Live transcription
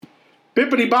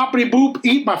Bippity boppity boop,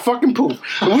 eat my fucking poop.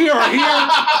 We are here,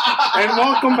 and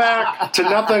welcome back to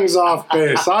Nothing's Off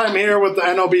Base. I'm here with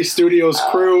the NOB Studios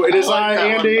crew. It is I,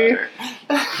 Andy,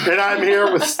 and I'm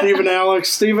here with Steven Alex.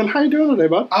 Steven, how you doing today,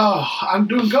 bud? Oh, I'm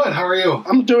doing good. How are you?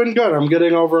 I'm doing good. I'm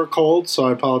getting over a cold, so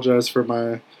I apologize for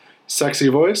my sexy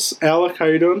voice. Alec, how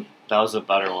you doing? That was a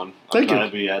better one. Thank you. I'm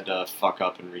glad we had to fuck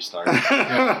up and restart.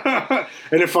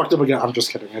 And it fucked up again. I'm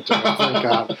just kidding. It didn't. Thank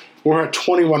God. We're at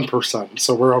 21%,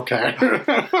 so we're okay.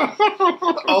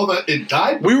 Oh, it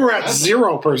died? We were at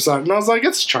 0%, and I was like,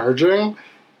 it's charging.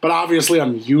 But obviously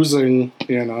I'm using,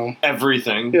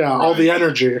 Everything. all the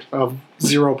energy of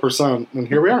 0%, and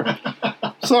here we are.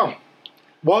 So,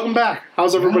 welcome back.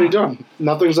 How's everybody doing?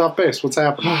 Nothing's off base. What's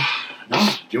happening? No,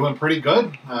 doing pretty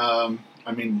good.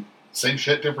 Same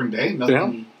shit, different day.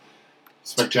 Nothing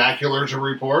spectacular to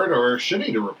report or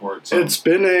shitty to report. So It's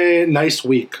been a nice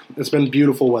week. It's been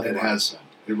beautiful weather. it has.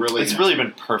 It's really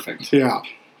been perfect. Yeah.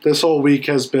 This whole week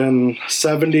has been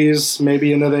 70s,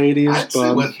 maybe into the 80s. I'd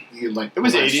say with it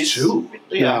was the last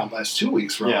 80s. last 2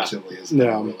 weeks relatively has been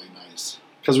really nice.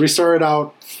 Because we started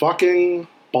out fucking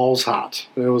balls hot.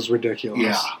 It was ridiculous.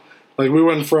 Yeah. Like, we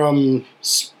went from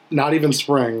not even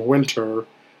spring, winter,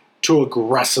 to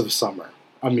aggressive summer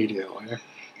immediately.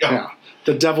 Yeah.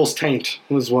 The devil's taint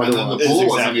was what And it then the was. pool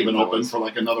wasn't exactly even what it open was. for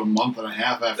like another month and a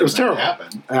half after It was that terrible.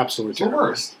 happened. Absolutely It's the terrible.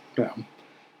 worst. Yeah.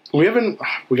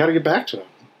 We got to get back to it.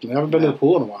 We haven't been to the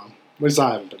pool in a while. At least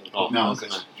I haven't been to the pool. Oh, No, okay.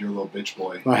 because you're a little bitch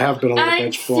boy. I have been a little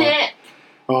bitch boy. sick.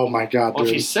 Oh my God, Well, if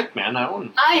dude. he's sick, man, I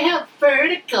don't. I have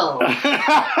vertigo.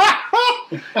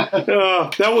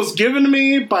 That was given to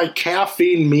me by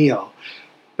Caffeine Mio.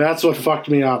 That's what fucked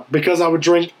me up. Because I would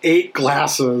drink 8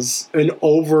 glasses and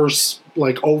over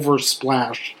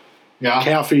splash Yeah.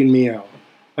 Caffeine Mio.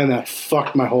 And that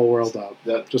fucked my whole world up.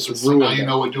 That Just so ruined now you it.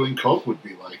 know what doing coke would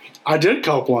be like. I did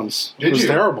Coke once. Did It was you?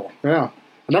 terrible. Yeah.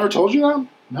 I never told you that?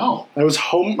 No. It was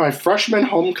my freshman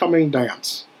homecoming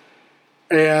dance.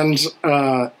 And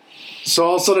so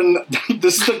all of a sudden,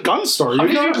 this is the gun story. How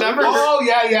did you never- Oh,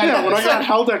 yeah. Yeah, when I got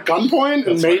held at gunpoint and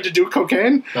That's made right. to do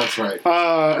cocaine, That's right.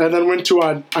 and then went to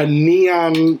a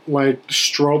neon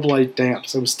strobe light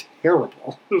dance. It was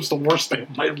terrible. It was the worst day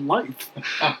of my life.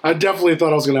 I definitely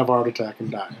thought I was gonna have a heart attack and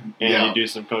die. And Yeah. you do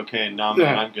some cocaine. No, man,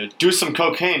 Yeah. I'm good. Do some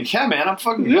cocaine. Yeah, man, I'm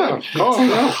fucking good. Yeah, go,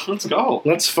 yeah. Let's go.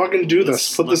 Let's fucking do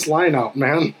this. Put this line out,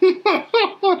 man.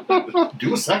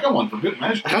 Do a second one for good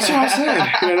measure. That's what I'm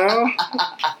saying,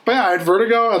 But yeah, I had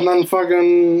vertigo and then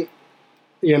fucking,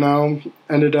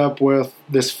 ended up with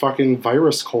this fucking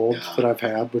virus cold Yeah. that I've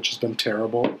had, which has been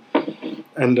terrible.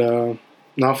 And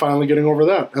now finally getting over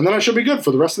that. And then I should be good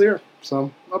for the rest of the year.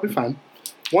 So I'll be fine.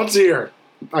 Once a year,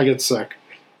 I get sick.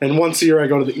 And once a year, I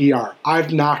go to the ER.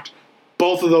 I've knocked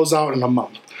both of those out in a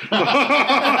month.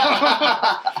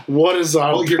 What is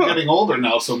up? Well, you're getting older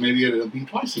now, so maybe it'll be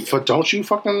twice a year. But don't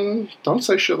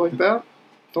say shit like that.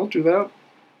 Don't do that.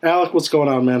 Alec, what's going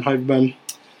on, man? How you been?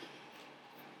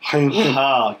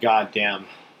 Oh, goddamn.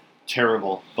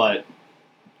 Terrible. But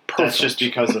that's Perfect. just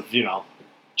because of,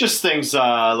 just things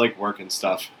like work and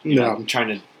stuff. Yeah.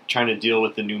 Trying to deal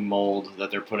with the new mold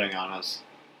that they're putting on us.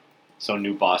 So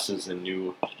new bosses and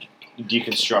new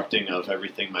deconstructing of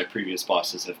everything my previous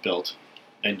bosses have built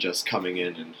and just coming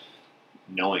in and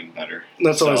knowing better.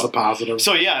 That's always a positive.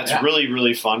 So yeah, it's Yeah. really,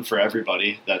 really fun for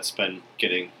everybody that's been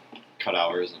getting cut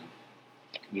hours and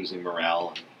losing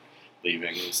morale and leaving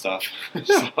and stuff.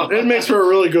 It makes for a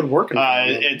really good work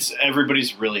environment. it's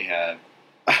everybody's really happy.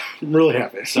 I'm really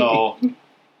happy. So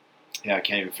yeah, I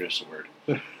can't even finish the word.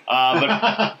 But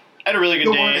I had a really good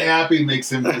The day. word happy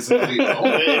makes him physically ill.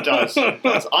 It does.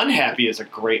 Unhappy is a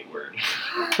great word.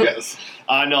 Yes.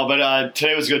 No, but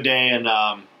today was a good day, and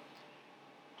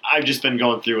I've just been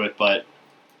going through it, but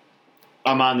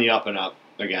I'm on the up and up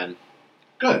again.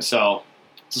 Good. So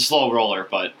it's a slow roller,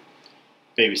 but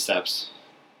baby steps.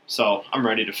 So I'm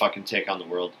ready to fucking take on the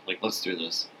world. Like, let's do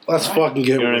this. Let's fucking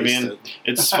get You know what I wasted. mean?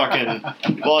 It's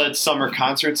fucking. Well, it's summer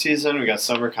concert season. We got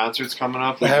summer concerts coming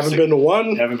up. I haven't been to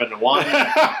one. Haven't been to one.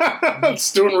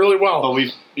 It's doing really well. But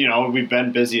we've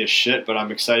been busy as shit. But I'm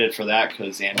excited for that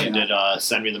because Andy did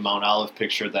send me the Mount Olive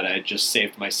picture that I had just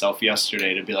saved myself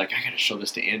yesterday to be like, I gotta show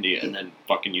this to Andy, and then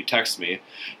fucking you text me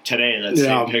today that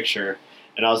same picture,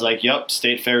 and I was like, yep,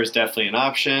 State Fair is definitely an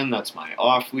option. That's my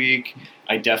off week.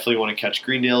 I definitely want to catch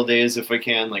Greendale days if I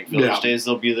can, like Village days.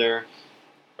 They'll be there.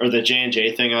 Or the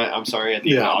J&J thing, I'm sorry, at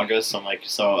the end of August. I'm like,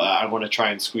 so I want to try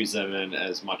and squeeze them in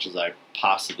as much as I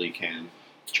possibly can.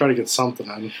 Try to get something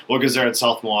on. Well, because they're at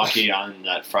South Milwaukee on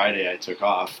that Friday I took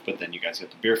off, but then you guys got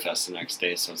the beer fest the next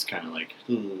day, so it's kind of like,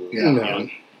 Yeah. No.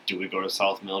 do we go to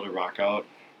South Mill to rock out?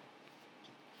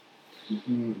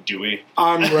 Do we?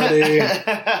 I'm ready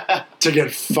to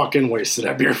get fucking wasted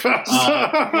at Beer Fest.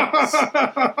 Yes.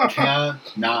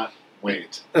 Cannot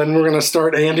wait. And we're going to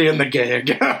start Andy and the Gay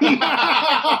again.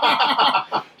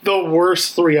 The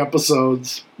worst 3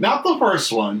 episodes. Not the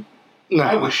first one. No.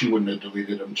 I wish you wouldn't have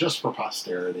deleted them just for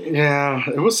posterity. Yeah,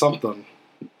 it was something.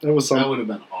 It was something. That would have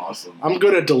been awesome. I'm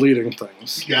good at deleting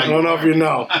things. Yeah, I don't know you if you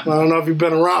know. I don't know if you've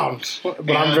been around, but I'm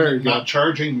And very good. not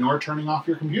charging nor turning off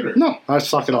your computer. No, I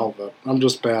suck at all of it. I'm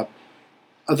just bad.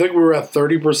 I think we were at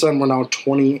 30%. We're now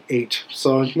 28.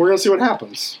 So we're going to see what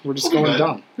happens. We're just We'll be going good.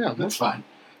 down. Yeah, That's fine.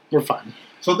 we're fine.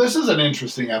 So this is an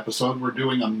interesting episode. We're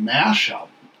doing a mashup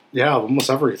Yeah, almost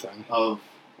everything. of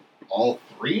all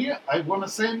 3, I want to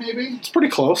say, maybe? It's pretty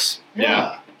close.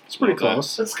 Yeah. It's pretty Okay.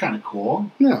 close. That's kind of cool.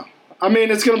 Yeah. I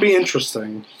mean, it's going to be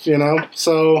interesting, you know?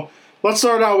 So let's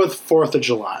start out with 4th of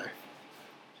July.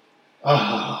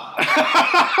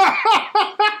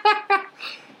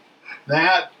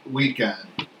 That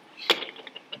weekend,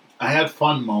 I had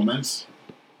fun moments,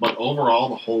 but overall,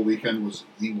 the whole weekend was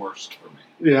the worst for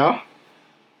me. Yeah?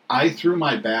 I threw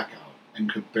my back out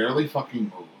and could barely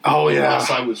fucking move. Oh, yeah.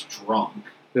 Unless I was drunk.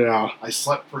 Yeah. I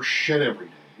slept for shit every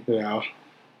day. Yeah.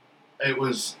 It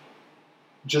was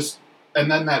just... And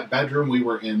then that bedroom we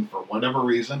were in, for whatever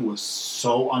reason, was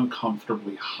so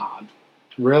uncomfortably hot.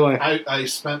 Really? I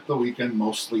spent the weekend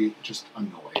mostly just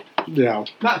annoyed. Yeah.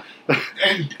 Not,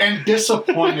 and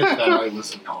disappointed that I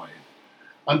was annoyed.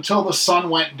 Until the sun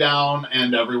went down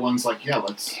and everyone's like, yeah,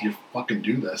 you fucking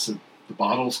do this. And the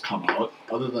bottles come out.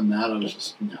 Other than that, I was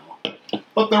just, no.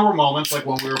 But there were moments like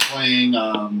when we were playing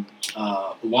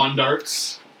lawn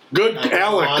darts. Good, That was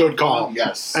Alec, a lot good of call. fun.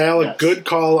 Yes. Alec, yes. good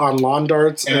call on lawn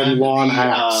darts and lawn the,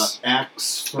 hacks.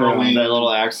 Axe throwing. That little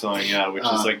axe throwing, yeah, which is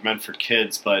Uh, like meant for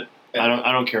kids, but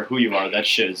I don't care who you are. That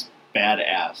shit is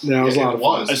badass. Yeah, it was a lot of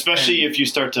fun. Especially if you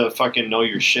start to fucking know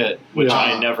your shit, which Yeah.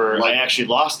 I actually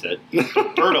lost it.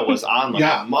 Berto was on like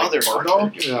Yeah, a motherfucker.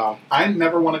 Berto? Yeah. I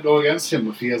never want to go against him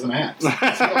if he has an axe.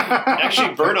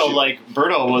 Actually,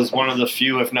 Berto was one of the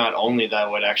few, if not only, that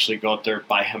would actually go up there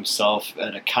by himself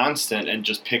at a constant and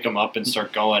just pick him up and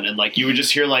start going. And like you would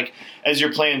just hear like as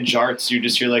you're playing jarts, you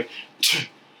just hear like,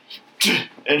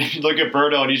 and you look at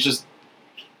Berto and he's just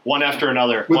one after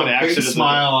another, With one a big accident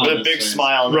smile on with a his big face.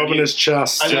 smile, and then Rubbing his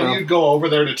chest. And then Yeah. you'd go over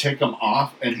there to take them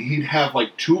off, and he'd have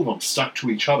like 2 of them stuck to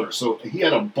each other. So he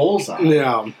had a bullseye.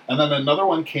 Yeah. And then another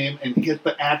one came and he hit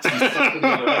the axe and stuck to the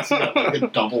other axe. He got like a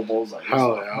double bullseye. It was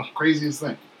Hell the yeah. craziest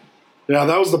thing. Yeah,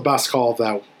 that was the best call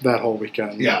of that whole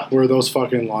weekend. Yeah. Were those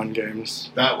fucking lawn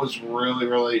games. That was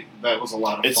really, that was a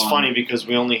lot of it's fun. funny because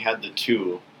we only had the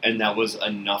 2, and that was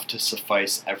enough to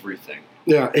suffice everything.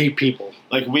 Yeah, 8 people.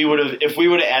 Like if we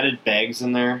would have added bags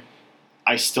in there,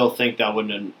 I still think that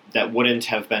wouldn't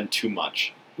have been too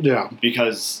much Yeah.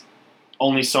 because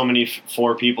only so many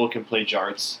 4 people can play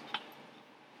jarts.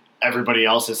 Everybody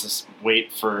else has to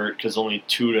wait because only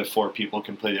 2 to 4 people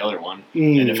can play the other one,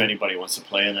 and if anybody wants to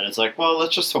play, and then it's like, well,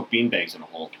 let's just throw bean bags in a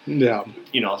hole, Yeah.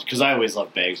 you know, because I always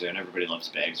love bags, and everybody loves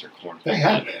bags or corn. They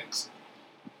had bags.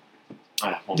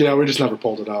 Yeah, we just never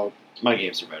pulled it out. My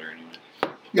games are better anyway.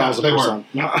 Yeah, they were. 1000%.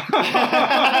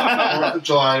 4th of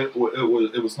July,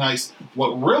 it was nice.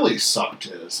 What really sucked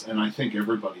is, and I think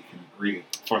everybody can agree,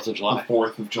 4th of the July.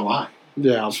 4th of July. It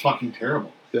Yeah. was fucking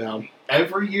terrible. Yeah.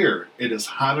 Every year, it is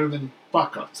hotter than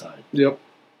fuck outside. Yep.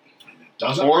 And it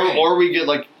doesn't rain. Or we get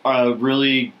like a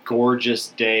really gorgeous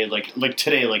day, like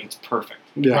today, like it's perfect.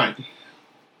 Yeah. Right.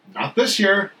 Not this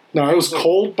year. No, it was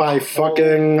cold by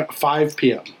fucking 5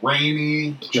 p.m.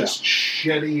 Rainy, just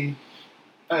shitty.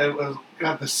 It was,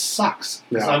 God, this sucks.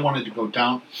 Because Yeah. I wanted to go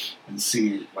down and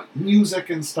see like music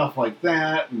and stuff like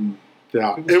that. And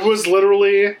Yeah. It was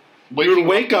literally, you would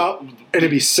wake up and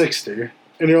it'd be 60.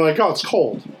 And you're like, oh, it's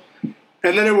cold.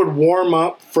 And then it would warm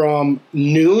up from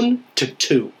noon to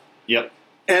 2. Yep.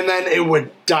 And then it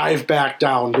would dive back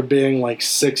down to being like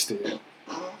 60.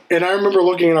 And I remember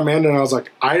looking at Amanda and I was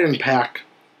like, I didn't pack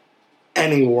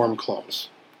any warm clothes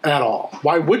at all.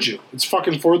 Why would you? It's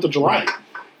fucking 4th of July. Right.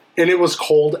 And it was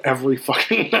cold every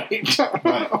fucking night.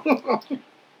 Right.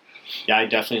 Yeah, I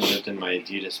definitely lived in my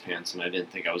Adidas pants, and I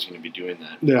didn't think I was going to be doing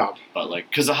that. Yeah. But like,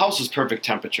 because the house is perfect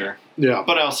temperature, Yeah.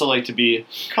 but I also like to be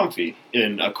comfy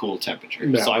in a cool temperature.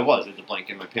 Yeah. So I had the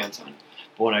blanket and my pants on.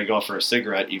 But when I go for a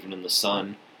cigarette, even in the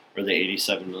sun or the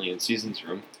 87 million seasons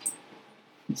room,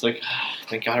 it's like,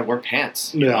 thank God I wore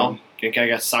pants. You Yeah. know? Thank God I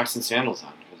got socks and sandals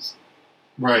on. Because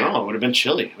I Right. don't know, it would have been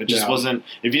chilly. It just Yeah. wasn't.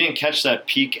 If you didn't catch that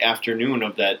peak afternoon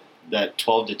of that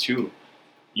 12 to 2,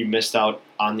 you missed out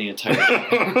on the entire day.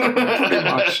 Pretty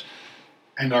much.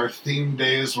 And our theme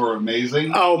days were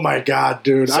amazing. Oh my god,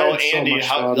 dude! I So had Andy,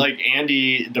 so much fun.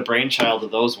 Andy, the brainchild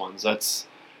of those ones. That's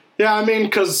Yeah, I mean,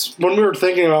 because when we were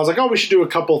thinking, I was like, oh, we should do a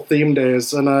couple theme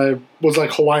days, and I was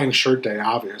like Hawaiian shirt day,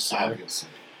 obviously. Obviously.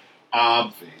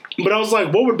 But I was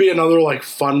like, what would be another like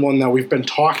fun one that we've been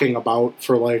talking about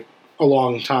for like a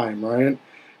long time, right?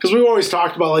 Because we've always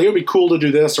talked about like it would be cool to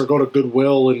do this or go to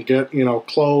Goodwill and get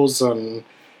clothes, and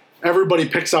everybody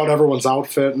picks out everyone's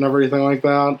outfit and everything like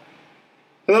that.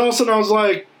 And then all of a sudden I was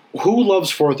like, who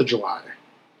loves 4th of July?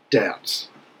 Dads.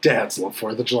 Dads love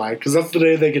 4th of July because that's the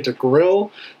day they get to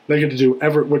grill. They get to do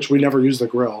which we never use the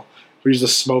grill. We use the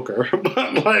smoker.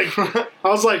 But like, I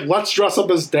was like, let's dress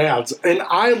up as dads. And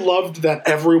I loved that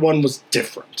everyone was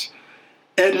different.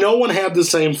 And no one had the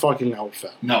same fucking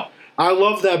outfit. No. I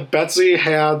love that Betsy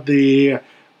had the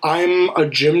I'm a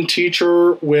gym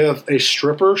teacher with a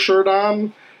stripper shirt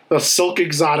on. A Silk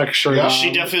Exotic shirt on.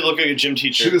 She definitely looked like a gym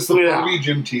teacher. She was the Barbie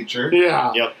gym teacher.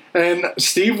 Yeah. Yep. And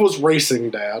Steve was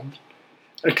racing dad.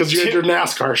 Because you had your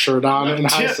NASCAR shirt on and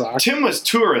high socks. Tim was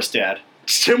tourist dad.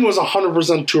 Tim was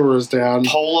 100% tourist dad.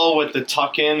 Polo with the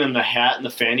tuck in and the hat and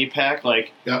the fanny pack.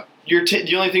 Like, yep.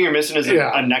 The only thing you're missing is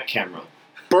a neck camera.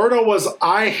 Berto was,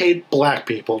 I hate black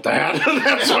people, Dad.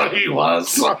 That's what he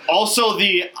was. Also,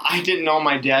 I didn't know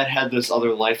my dad had this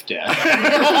other life dad.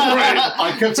 Right.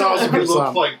 I kept telling him he 1,000%.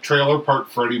 looked like Trailer Park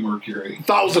Freddie Mercury.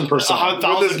 1,000%.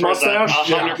 1,000%. With his mustache?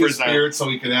 100%. His beard so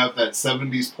he could have that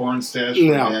 70s porn stash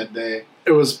for that day.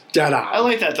 It was dead on. I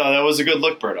like that, though. That was a good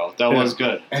look, Berto. That was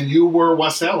good. And you were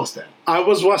West Allis dad. I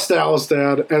was West Allis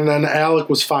dad, and then Alec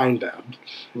was fine dad.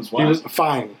 Was what? He was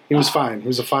fine. He was fine. He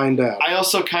was a fine dad. I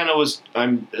also kind of was,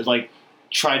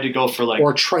 tried to go for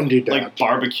or trendy dad. Like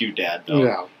barbecue dad, though.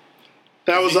 Yeah.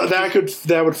 That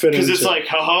would fit in. Because it's like,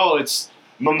 it's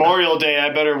Memorial Day,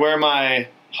 I better wear my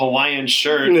Hawaiian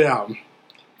shirt. Yeah.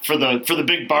 For the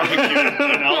big barbecue,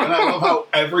 And I love how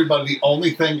the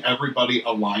only thing everybody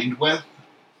aligned with,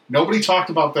 nobody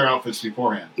talked about their outfits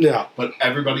beforehand. Yeah. But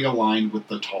everybody aligned with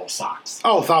the tall socks.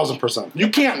 Oh, 1,000%. You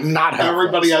can't not have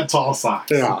everybody those. had tall socks.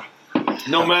 Yeah.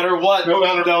 No matter what. No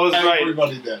matter that was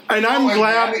everybody right. did. And I'm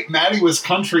glad Maddie was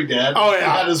country dad. Oh, yeah. He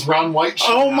had his Ron White shirt.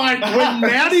 Oh my! When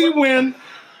Maddie went,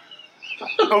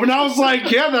 when I was like,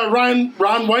 "Yeah, that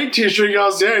Ron White T-shirt," he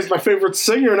goes, "Yeah, he's my favorite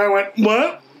singer," and I went,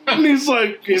 "What?" And he's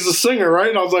like, "He's a singer, right?"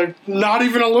 And I was like, "Not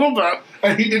even a little bit."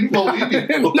 And he didn't believe me.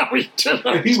 No, he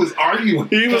didn't. He was arguing.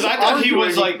 Because I thought he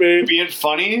was being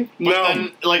funny, but No.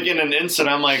 then in an instant,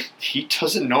 I'm like, he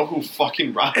doesn't know who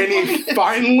fucking Ron. And he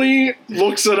finally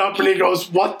looks it up and he goes,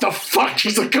 "What the fuck?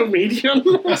 He's a comedian."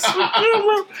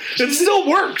 It still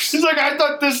works. He's like, I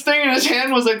thought this thing in his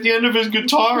hand was like the end of his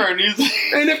guitar, and he's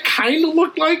And it kind of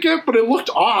looked like it, but it looked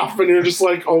off. And you're just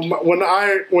like, oh,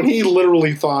 when he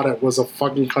literally thought it was a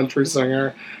fucking country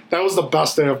singer, that was the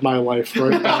best day of my life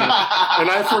right there. And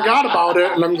I forgot about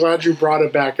it, and I'm glad you brought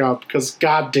it back up, because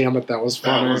god damn it, that was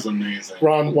funny. That was amazing.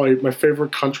 Ron White, my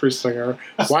favorite country singer.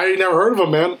 Why you never heard of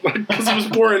him, man? Because he was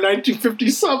born in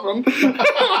 1957.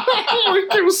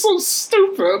 Like, it was so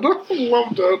stupid.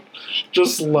 Loved it.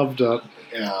 Just loved it.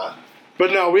 Yeah.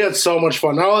 But no, we had so much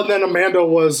fun. Oh, and then Amanda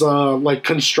was like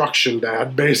construction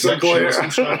dad, basically. She was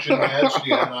construction dad. She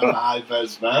had on a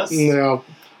high-vis vest. Yeah.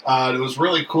 It was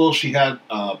really cool. She had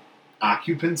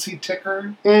occupancy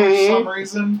ticker for Mhm. some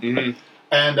reason. Mhm.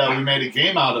 And we made a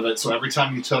game out of it. So every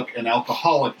time you took an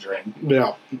alcoholic drink,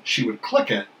 Yeah. she would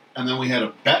click it. And then we had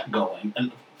a bet going.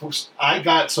 And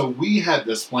so we had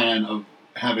this plan of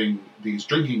having these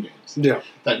drinking games Yeah.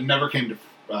 that never came to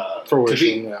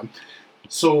Fruition, be. yeah.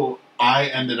 So I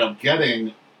ended up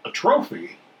getting a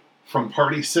trophy from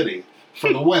Party City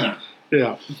for the winner.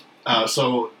 Yeah.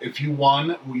 So if you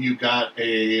won, you got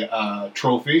a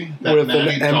trophy that With an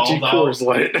Maddie empty Coors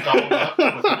Light. dolled up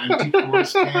with an empty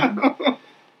Coors can.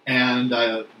 And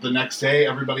the next day,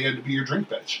 everybody had to be your drink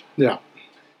bitch. Yeah.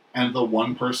 And the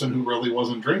one person who really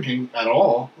wasn't drinking at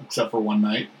all, except for one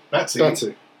night,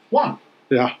 Betsy, won.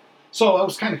 Yeah. So that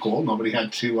was kind of cool. Nobody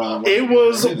had to... It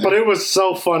was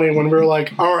so funny when we were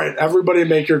like, all right, everybody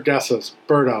make your guesses.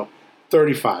 Berto,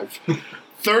 35.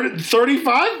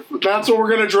 35? That's what we're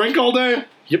going to drink all day?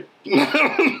 Yep.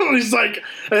 He's like,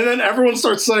 and then everyone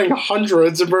starts saying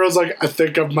hundreds, and Berto's like, I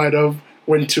think I might have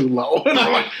went too low. And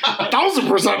I'm like,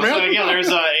 1,000%, man. So again, there's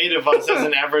 8 of us as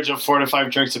an average of 4 to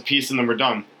 5 drinks apiece, and then we're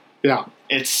done. Yeah.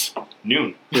 It's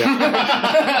noon.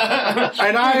 Yeah.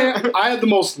 And I had the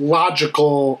most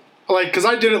logical, like, because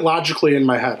I did it logically in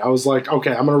my head. I was like,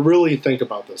 okay, I'm going to really think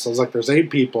about this. I was like, there's 8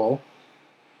 people.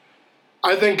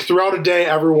 I think throughout a day,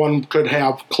 everyone could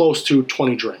have close to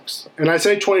 20 drinks. And I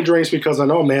say 20 drinks because I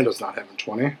know Amanda's not having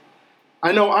 20.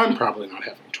 I know I'm probably not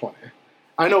having 20.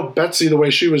 I know Betsy, the way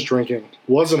she was drinking,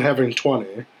 wasn't having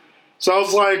 20. So I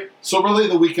was like... So really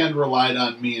the weekend relied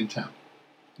on me and Tim.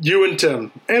 You and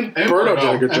Tim. And Berto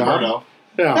did a good job.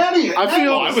 Yeah.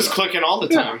 I was clicking all the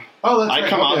time. Yeah. Oh, that's I'd right.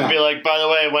 come out Yeah. and be like, by the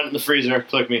way, I went in the freezer.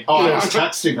 Click me. Oh, Yeah. I was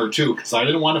texting her, too, because I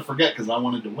didn't want to forget, because I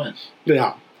wanted to win.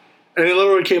 Yeah. And it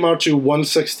literally came out to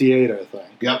 168, I think.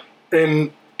 Yep.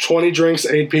 And 20 drinks,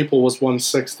 8 people was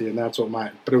 160, and that's what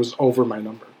mine. But it was over my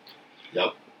number.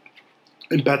 Yep.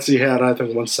 And Betsy had, I think,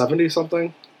 170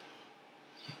 something.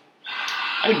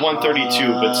 I had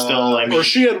 132, but still, I mean... Or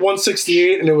she had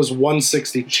 168, and it was She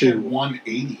 162. had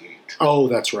 188. Oh,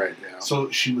 that's right, yeah. So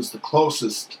she was the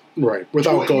closest. Right,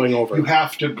 without going over. You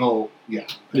have to go, yeah.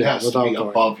 It has without to be going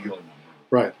above over. your number.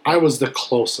 Right. I was the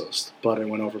closest, but I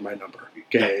went over my number.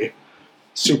 Gay.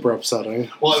 Super upsetting.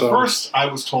 Well, at So, first, I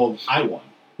was told I won.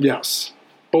 Yes.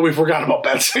 But we forgot about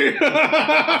Betsy.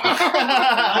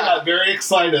 I got very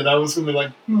excited. I was going to be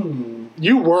like,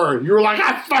 You were like,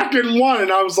 I fucking won.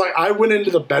 And I was like, I went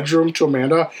into the bedroom to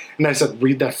Amanda and I said,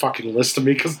 read that fucking list to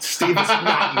me because Steve is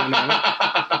not, you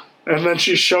know. And then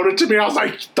she showed it to me. I was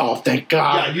like, oh, thank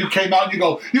God. Yeah, you came out and you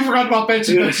go, you forgot about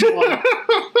Betsy. Betsy won.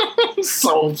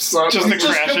 So upset. Just You a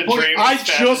just crash and put- dream. I as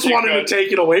fast just as you wanted to could.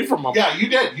 take it away from him. Yeah, you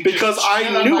did. You Because just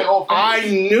shit I on my whole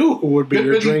face. knew who would be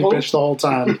your Bippity drink boop. bitch the whole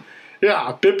time.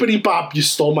 Yeah, bippity bop, you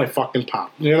stole my fucking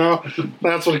pop. You know?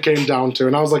 That's what it came down to.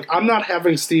 And I was like, I'm not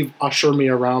having Steve usher me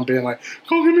around being like,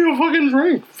 go give me a fucking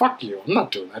drink. Fuck you. I'm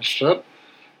not doing that shit.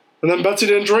 And then Betsy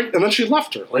didn't drink, and then she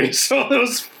left early. So it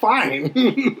was fine.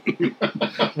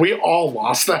 We all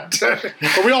lost that day.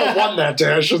 Or we all won that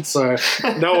day, I should say.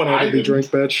 No one had to be drink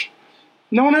bitch.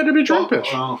 No one had to be drink bitch.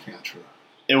 Oh, yeah, true.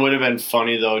 It would have been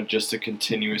funny, though, just to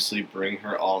continuously bring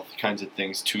her all kinds of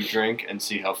things to drink and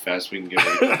see how fast we can get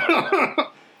her.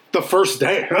 The first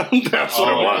day. That's what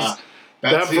it was.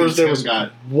 That Betsy first day and was Tim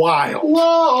got, wild. whoa.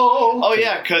 Oh,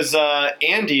 yeah, because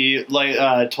Andy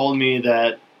told me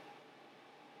that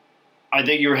I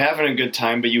think you were having a good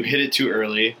time, but you hit it too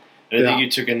early. And I Yeah. think you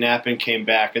took a nap and came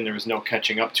back, and there was no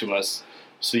catching up to us.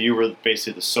 So you were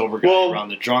basically the sober guy Well, around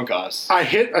the drunk us.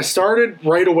 I started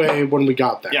right away when we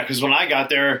got there. Yeah, because when I got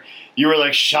there, you were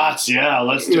like, shots, yeah,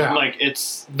 let's do it. Yeah. I'm like,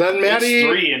 it's Then Maddie, it's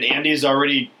 3, and Andy's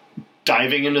already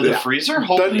diving into the Yeah. freezer?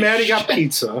 Holy then Maddie got shit.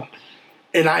 pizza,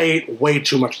 and I ate way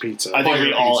too much pizza. I think Fire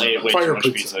we all pizza. ate way Fire too much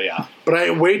pizza. pizza, yeah. But I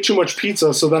ate way too much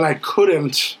pizza, so then I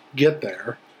couldn't get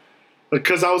there.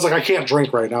 Because I was like, I can't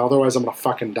drink right now, otherwise I'm going to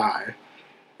fucking die.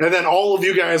 And then all of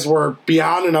you guys were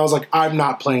beyond, and I was like, I'm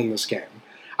not playing this game.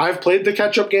 I've played the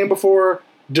catch-up game before,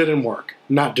 didn't work.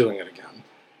 Not doing it again.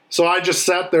 So I just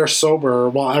sat there sober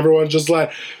while everyone's just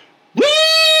like,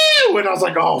 woo! And I was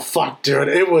like, oh, fuck, dude.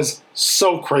 It was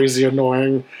so crazy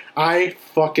annoying. I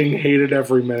fucking hated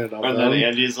every minute of it. And then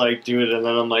Andy's like, dude, and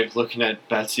then I'm like looking at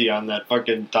Betsy on that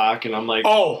fucking dock, and I'm like,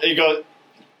 Oh. he goes,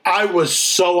 I was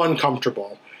so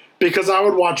uncomfortable because I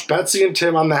would watch Betsy and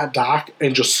Tim on that dock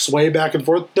and just sway back and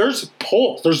forth. There's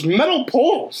poles, there's metal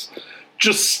poles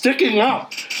just sticking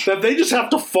up that they just have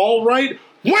to fall right,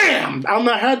 wham, on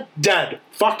the head, dead,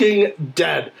 fucking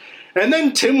dead. And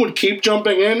then Tim would keep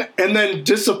jumping in and then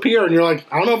disappear, and you're like,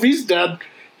 I don't know if he's dead.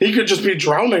 He could just be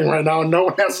drowning right now and no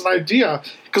one has an idea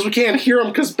because we can't hear him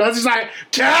because Betsy's like,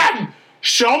 Tim,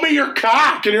 show me your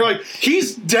cock. And you're like,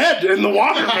 he's dead in the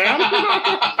water,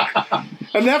 man.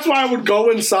 And that's why I would go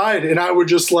inside and I would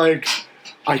just like,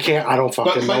 I don't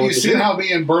fucking know But what you to see do. how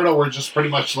me and Berto were just pretty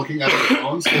much looking at our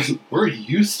phones because we're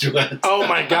used to it. Oh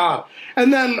my God.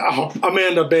 And then,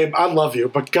 Amanda, babe, I love you,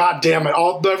 but God damn it,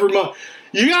 every month,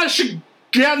 you guys should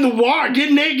get in the water,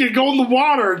 get naked, go in the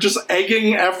water, just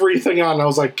egging everything on. And I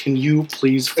was like, can you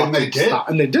please fucking And they did. stop?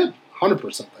 And they did. 100%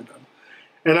 they did.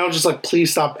 And I was just like,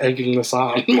 please stop egging this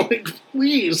on. Like,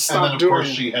 please And stop then, of doing course,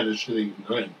 it. she had a shitty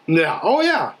good. Yeah. Oh,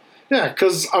 yeah. Yeah,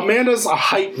 because Amanda's a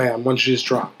hype man when she's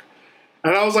drunk.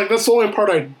 And I was like, that's the only part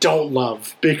I don't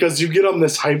love. Because you get on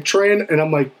this hype train, and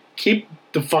I'm like, keep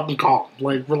the fucking calm.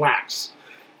 Like, relax.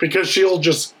 Because she'll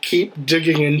just keep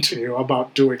digging into you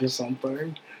about doing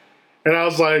something. And I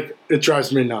was like, it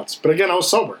drives me nuts. But again, I was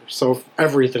sober. So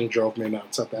everything drove me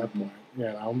nuts at that point. You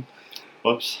know?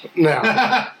 whoops.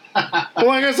 Yeah. But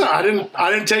like I said, I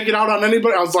didn't take it out on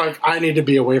anybody. I was like, I need to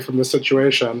be away from this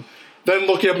situation. Then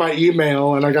look at my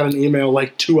email, and I got an email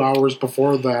like 2 hours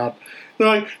before that. They're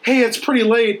like, hey, it's pretty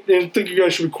late, and I think you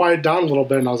guys should be quiet down a little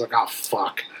bit. And I was like, oh,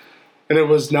 fuck. And it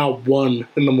was now 1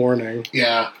 in the morning.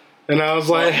 Yeah. And I was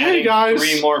like, Well, hey, guys.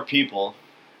 3 more people.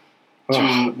 Ugh,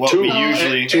 to what we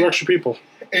usually- 2 extra people.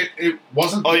 It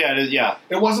wasn't. Oh, yeah, yeah.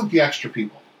 It wasn't the extra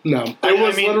people. No. It I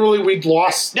was mean- literally, we'd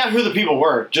lost. Not who the people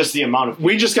were, just the amount of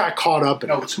We just got caught up in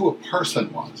No, it. it's who a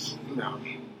person was. No.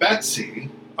 Betsy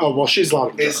Oh, well, she's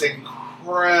allowed to is drink.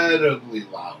 incredibly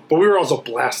loud. But we were also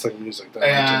blasting music that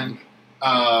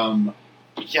And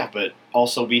Yeah, but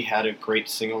also we had a great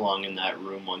sing-along in that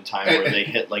room one time where they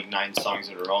hit like 9 songs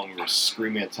in a row and we were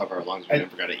screaming at the top of our lungs. We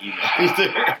never got an email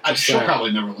either. she'll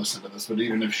probably never listen to this, but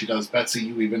even if she does, Betsy,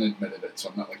 you even admitted it, so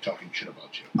I'm not like talking shit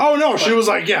about you. Oh no, she was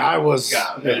like, yeah, I was.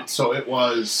 Yeah. So it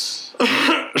was.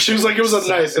 She was like, it was a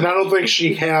night, and I don't think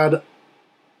she had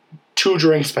 2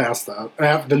 drinks past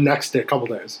that. The next day, a couple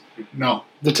days. No,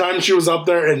 The time she was up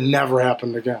there, it never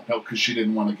happened again. because she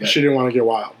didn't want to get. She didn't want to get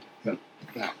wild.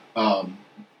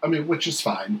 I mean, which is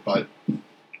fine, but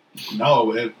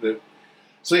no.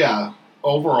 So yeah,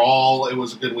 overall, it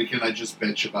was a good weekend. I just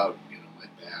bitch about my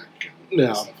back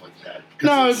and stuff like that.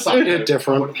 No, it hit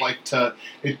different. I would have liked to.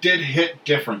 It did hit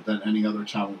different than any other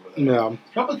time we were there. Yeah,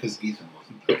 Probably because Ethan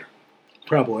wasn't there.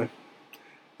 probably.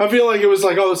 I feel like it was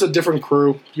like, oh, it's a different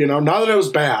crew. Not that it was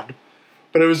bad,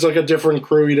 but it was like a different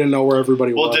crew. You didn't know where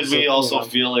everybody was. Well, did we also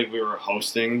feel like we were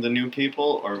hosting the new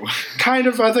people, or kind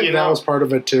of? I think that was part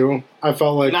of it too. I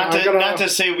felt like not to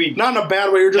say we not in a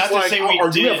bad way. You're just like,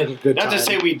 you having a good time? Not to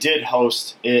say we did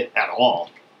host it at all,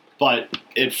 but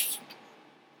I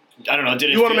don't know.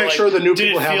 Did it? You want to make sure the new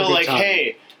people have a good time. Did it feel like,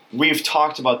 hey, we've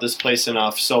talked about this place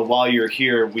enough, so while you're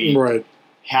here, we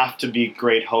have to be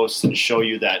great hosts and show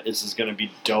you that this is going to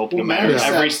be dope. No matter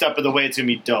every step of the way, it's going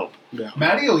to be dope. Yeah.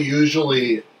 Maddie will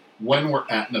usually, when we're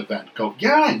at an event, go,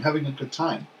 yeah, I'm having a good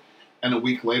time. And a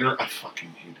week later, I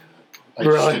fucking hated it. I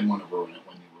just didn't want to ruin it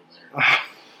when you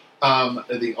were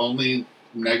there. The only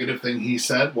negative thing he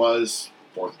said was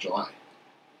 4th of July.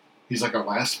 He's like, our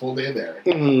last full day there.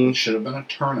 It should have been a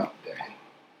turn-up day.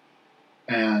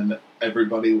 And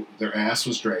everybody, their ass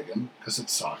was dragging because it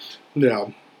sucked. Yeah.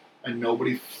 And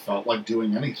nobody felt like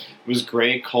doing anything. It was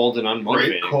gray, cold, and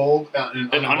unmotivating. Great, cold, and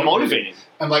unmotivating.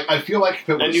 And like, I feel like if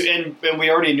it was... And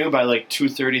we already knew by like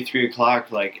 2:30, 3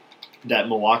 o'clock, like, that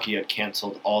Milwaukee had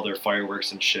canceled all their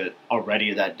fireworks and shit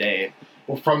already that day.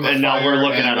 Well, from the and now we're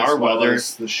looking at our weather.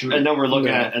 The shooting. And then we're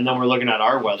looking at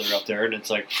our weather up there, and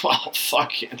it's like, wow,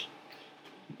 fuck it.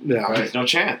 Yeah. Right. There's no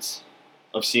chance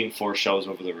of seeing 4 shows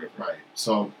over the river. Right.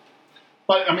 So,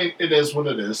 but I mean, it is what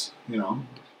it is,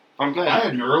 I'm glad. I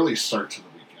had an early start to the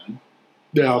weekend.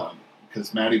 Yeah.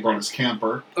 Because Maddie brought his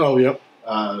camper. Oh, yep.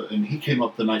 And he came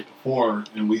up the night before,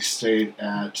 and we stayed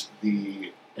at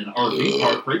an RV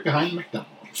park right behind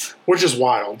McDonald's. Which is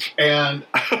wild. And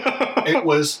it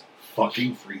was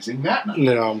fucking freezing that night.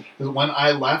 Yeah. Because when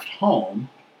I left home,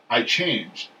 I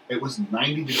changed. It was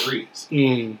 90 degrees.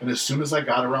 And as soon as I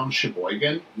got around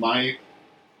Sheboygan, my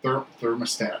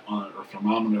thermometer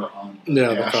on the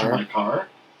dash of my car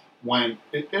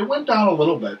it went down a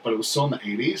little bit, but it was still in the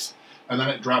 80s, and then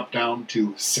it dropped down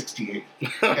to 68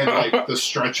 in like the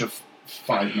stretch of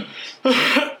 5 minutes.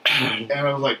 And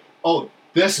I was like, oh,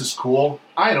 this is cool.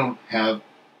 I don't have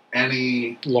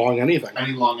any long anything.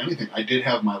 I did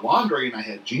have my laundry and I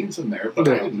had jeans in there, but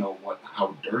I didn't know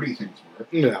how dirty things were.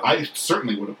 Yeah. I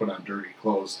certainly would have put on dirty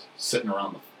clothes sitting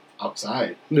around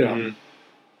outside. Yeah.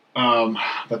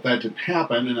 But that didn't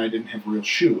happen, and I didn't have real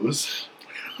shoes.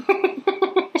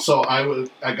 So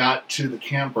I got to the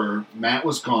camper. Matt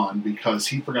was gone because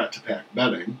he forgot to pack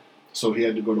bedding, so he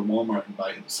had to go to Walmart and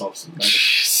buy himself some bedding.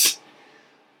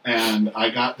 And I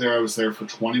got there. I was there for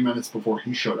 20 minutes before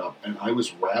he showed up, and I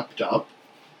was wrapped up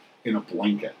in a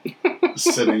blanket,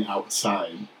 sitting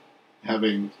outside,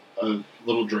 having a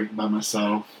little drink by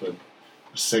myself and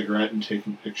a cigarette and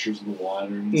taking pictures of the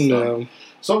water and stuff. No.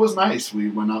 So it was nice.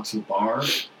 We went out to the bar.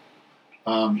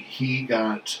 He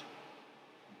got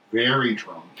very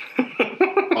drunk.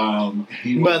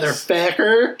 He was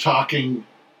Motherfucker. talking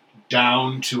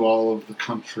down to all of the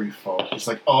country folk. He's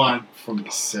like, oh, I'm from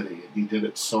the city. And he did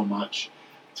it so much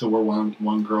to where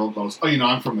one girl goes, oh,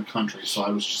 I'm from the country, so I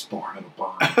was just born in a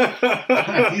barn.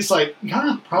 And he's like,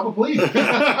 yeah, probably.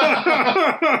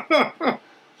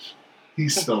 He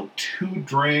spilled 2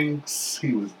 drinks.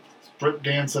 He was strip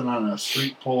dancing on a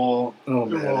street pole. Oh, it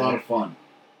was man. a lot of fun.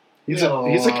 He's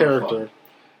a character.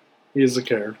 He's a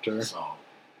character. So.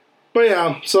 But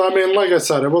yeah, so I mean, like I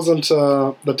said, it wasn't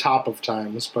the top of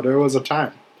times, but it was a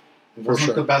time. It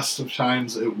wasn't the best of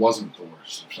times. It wasn't the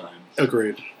worst of times.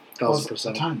 Agreed. 1,000%. It was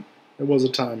a time.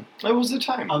 It was a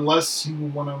time. Unless you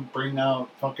want to bring out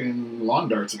fucking lawn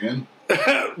darts again.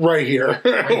 Right here.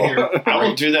 I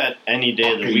will do that any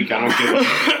day of the week. I don't give a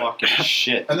fucking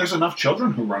shit. And there's enough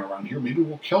children who run around here. Maybe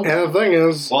we'll kill them. And the thing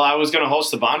is... Well, I was going to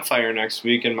host a bonfire next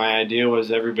week, and my idea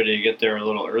was everybody to get there a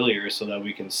little earlier so that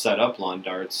we can set up lawn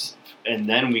darts, and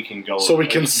then we can go... So we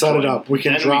can set it up. We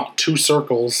can drop 2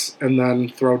 circles and then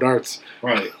throw darts.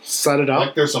 Right. Set it up.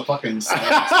 Like there's a fucking...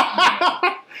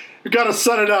 You gotta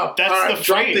set it up. That's All right, the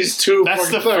drop phrase. these two. That's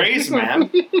the fucking phrase, things.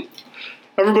 man.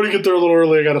 Everybody get there a little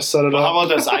early. I gotta set it Well, up. how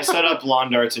about this? I set up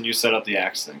lawn darts and you set up the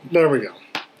axe thing. There we go.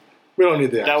 We don't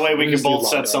need the That way we can just need both lawn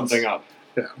set darts. something up.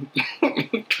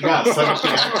 Yeah, set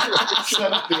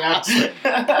up the accent.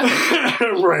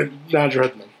 Right, nod your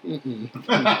head no. Mm-mm.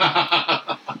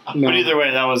 No. But either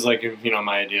way, that was like,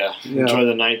 my idea. Yeah. Enjoy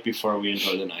the night before we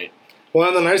enjoy the night. Well,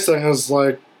 and the nice thing is,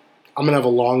 like, I'm gonna have a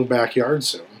long backyard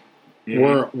soon.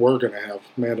 Mhm. We're gonna have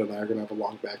Amanda and I are gonna have a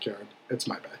long backyard. It's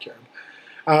my backyard.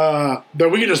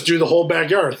 Then we can just do the whole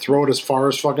backyard, throw it as far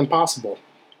as fucking possible.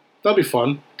 That'll be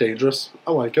fun, dangerous.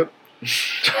 I like it.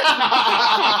 Just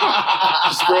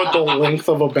throw it the length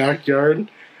of a backyard.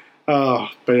 But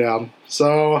yeah,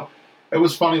 so It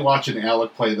was funny watching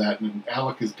Alec play that, and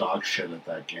Alec is dog shit at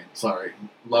that game. Sorry.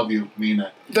 Love you. Mean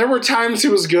it. there were times he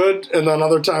was good, and then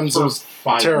other times it For was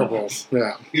 5 terrible. minutes.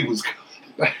 Yeah. He was good.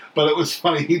 But it was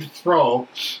funny. He'd throw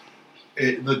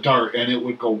the dart, and it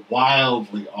would go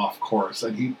wildly off course,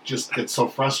 and he'd just get so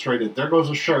frustrated. There goes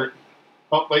a shirt.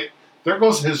 Oh, wait. There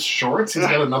goes his shorts. He's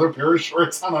got another pair of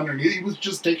shorts on underneath. He was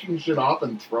just taking shit off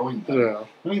and throwing them. Yeah.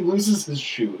 And he loses his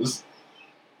shoes.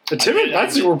 And Tim and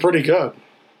Betsy were pretty good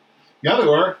Yeah, they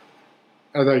were.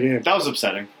 at that game. That was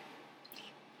upsetting.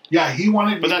 Yeah, he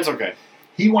wanted. But that's okay.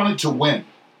 He wanted to win.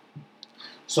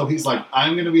 So he's like,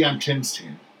 I'm going to be on Tim's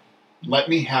team. Let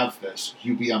me have this.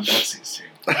 You be on Betsy's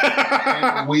team.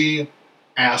 And we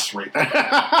ass raped him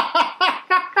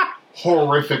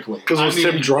horrifically. Because was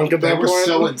Tim drunk at They that were point?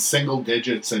 still in single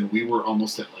digits, and we were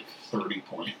almost at like 30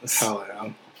 points. Hell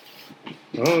yeah.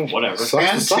 Oh, Whatever. sucks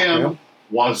And to suck, Tim man.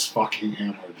 was fucking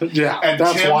hammered. Yeah, And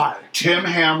that's why. Tim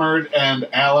hammered and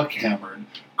Alec hammered,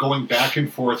 going back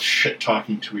and forth, shit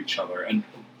talking to each other, and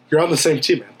You're on the same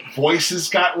team, man. voices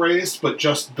got raised, but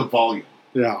just the volume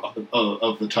Yeah.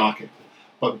 of the talking.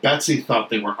 But Betsy thought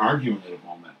they were arguing at a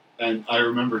moment, and I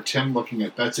remember Tim looking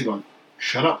at Betsy going,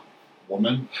 "Shut up,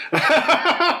 woman!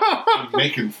 I'm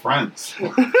making friends."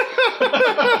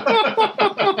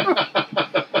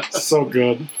 So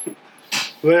good.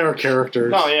 They are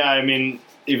characters. No, yeah, I mean,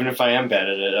 even if I am bad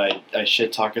at it, I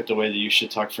shit talk it the way that you shit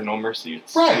talk for No Mercy.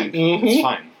 It's Right. Mhm. It's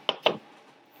fine.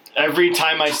 Every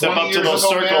time I step 20 up to years those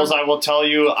ago, circles, man. I will tell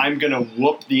you I'm gonna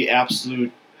whoop the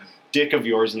absolute dick of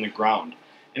yours in the ground.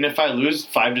 And if I lose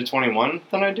 5-21,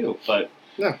 then I do. But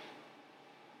Yeah.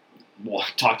 well,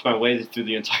 talked my way through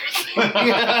the entire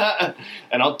thing,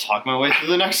 and I'll talk my way through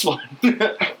the next one.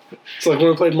 It's like when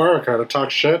we played Mario Kart, I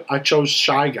talked shit. I chose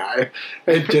Shy Guy.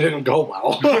 It didn't go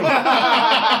well.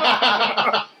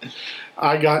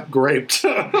 I got graped.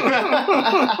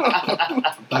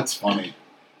 That's funny.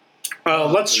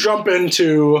 Let's jump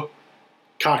into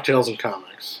cocktails and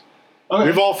comics. Okay.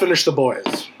 We've all finished The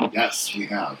Boys. Yes, we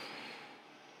have.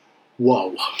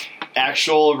 Whoa.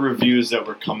 Actual reviews that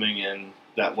were coming in,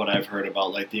 that what I've heard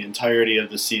about, like the entirety of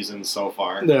the season so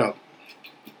far. Yeah.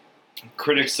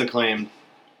 Critics acclaimed,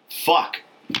 fuck,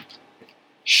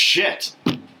 shit,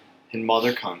 and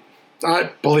mother cunt.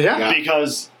 I believe, yeah.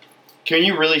 Because can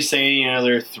you really say any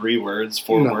other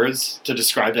 4 No. words to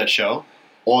describe that show?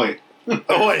 Oi.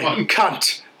 Oh, wait,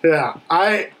 cunt. Yeah.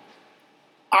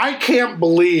 I can't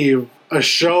believe a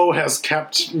show has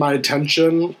kept my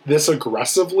attention this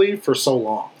aggressively for so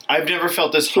long. I've never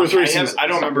felt this For 3 hungry. seasons. I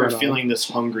don't remember Right on. feeling this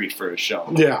hungry for a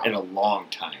show Yeah. in a long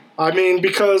time. I mean,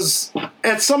 because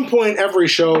at some point, every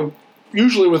show,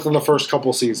 usually within the first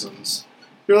couple seasons,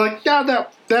 you're like, yeah,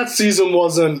 that season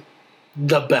wasn't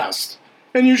the best.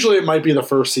 And usually it might be the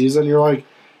first season. You're like,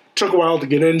 took a while to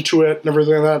get into it and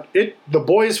everything like that. The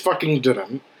Boys fucking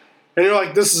didn't. And you're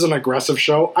like, this is an aggressive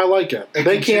show. I like it. It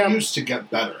They can't. continues to get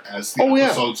better as the Oh, yeah.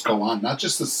 episodes go on. Not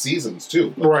just the seasons,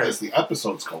 too, but Right. as the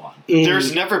episodes go on.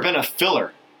 There's never been a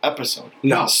filler episode.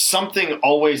 No, Something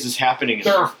always is happening. In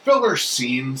There are filler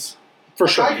scenes. for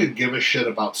Like, sure. I could give a shit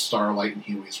about Starlight and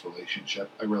Huey's relationship.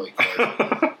 I really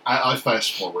could. I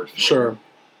fast forward through it. Sure.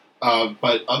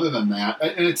 But other than that,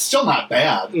 and it's still not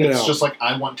bad. It's No. just like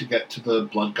I want to get to the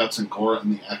blood, guts, and gore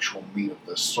and the actual meat of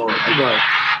this story. Right.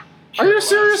 Are you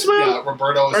serious, man? Yeah,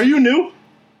 Roberto. Are you new?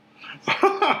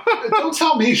 Don't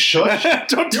tell me, shush.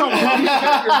 Don't tell me.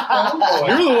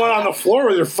 You're You're the one on the floor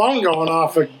with your phone going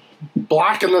off and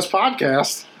blocking this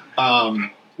podcast.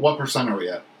 What percent are we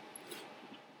at?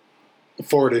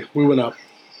 40. We went up.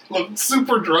 Look,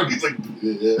 super drunk. He's like,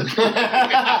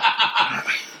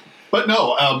 but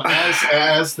no.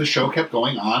 As the show kept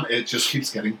going on, it just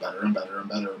keeps getting better and better and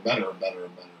better and better and better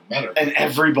and better and better. And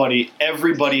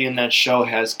everybody in that show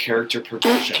has character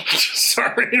progression.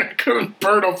 Sorry, I couldn't.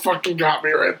 Berto fucking got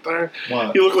me right there.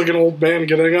 What? He looked like an old man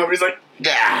getting up. He's like,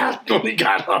 yeah, when he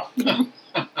got up.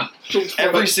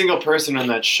 Every single person on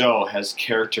that show has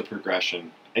character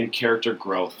progression and character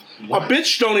growth. A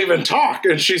bitch don't even talk,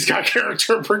 and she's got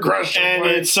character progression. And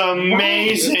it's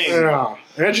amazing. Yeah,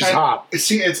 and she's hot.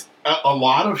 See, it's a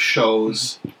lot of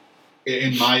shows,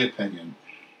 in my opinion,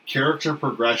 character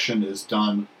progression is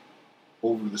done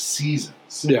over the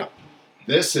seasons. Yeah.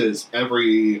 This is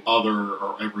every other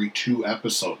or every 2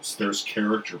 episodes, there's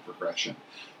character progression.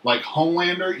 Like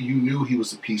Homelander, you knew he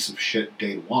was a piece of shit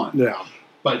day one. Yeah.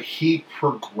 But he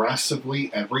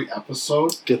progressively, every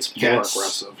episode, Gets more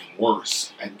aggressive.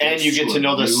 Worse. And you get to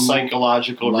know the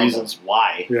psychological level. reasons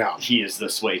why Yeah. he is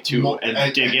this way, too.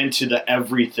 And dig into the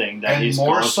everything that he's and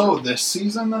more gone so through. this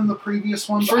season than the previous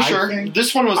ones. For sure. Think.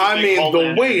 This one was a big the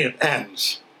Homelander. way it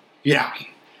ends. Yeah.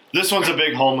 This one's a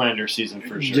big Homelander season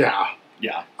for sure. Yeah.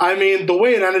 Yeah. I mean, the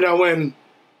way it ended, I went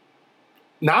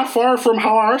not far from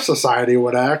how our society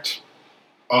would act.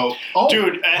 Oh,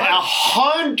 Dude,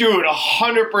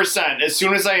 100%. As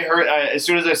soon as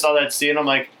I saw that scene, I'm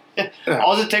like,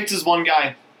 all it takes is one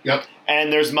guy. Yep.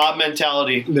 And there's mob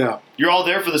mentality. Yeah. You're all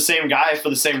there for the same guy for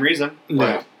the same reason.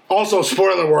 Yeah. Right. Also,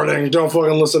 spoiler warning, don't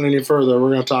fucking listen any further.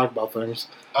 We're going to talk about things.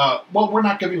 Well, we're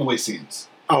not giving away scenes.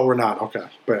 Oh, we're not. Okay.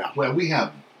 But yeah. Well, we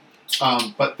haven't.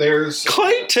 But there's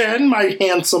Clayton, my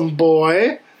handsome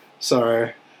boy.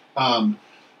 Sorry.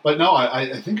 But no,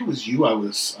 I think it was you I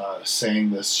was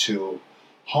saying this to.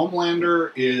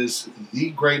 Homelander is the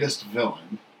greatest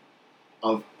villain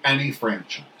of any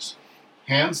franchise.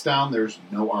 Hands down, there's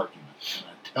no argument. And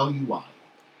I tell you why.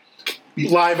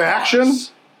 Live action?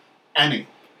 Any.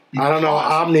 I don't know.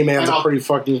 Omni-Man's a pretty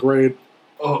fucking great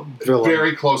villain.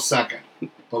 Very close second.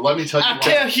 But let me tell you I'll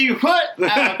tell you what.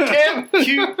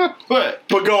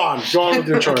 But go on. Go on with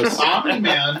your choice.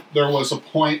 Omni-Man, there was a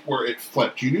point where it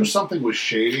flipped. You knew something was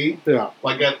shady. Yeah.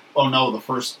 Like the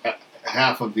first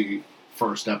half of the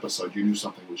first episode, you knew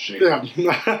something was shady.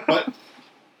 Yeah. But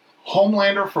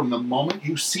Homelander, from the moment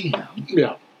you see him,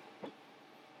 Yeah.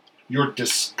 you're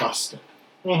disgusted.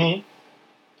 Mm-hmm.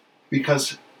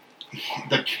 Because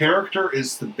the character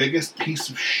is the biggest piece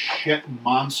of shit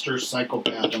monster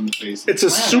psychopath on the face of the It's a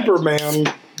planet.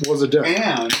 Superman was a dick.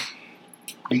 And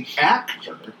the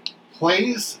actor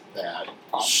plays that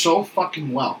so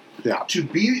fucking well. Yeah. To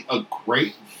be a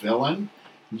great villain,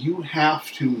 you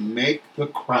have to make the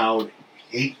crowd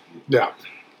hate you. Yeah.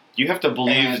 You have to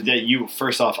believe that you,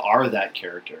 first off, are that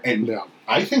character. And Yeah.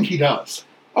 I think he does.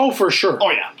 Oh, for sure.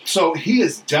 Oh, yeah. So he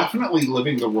is definitely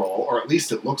living the role, or at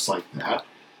least it looks like that.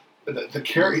 The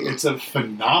character, it's a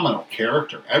phenomenal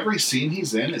character. Every scene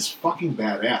he's in is fucking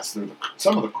badass. They're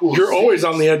some of the coolest. You're always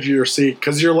scenes. on the edge of your seat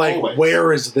because you're like, Always.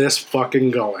 where is this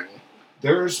fucking going?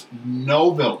 There's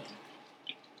no villain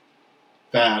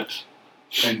that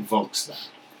invokes that.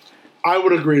 I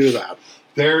would agree to that.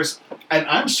 And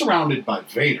I'm surrounded by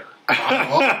Vader. I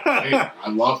love Vader. I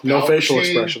love No facial Palpatine.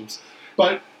 expressions.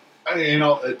 But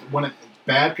when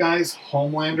bad guys,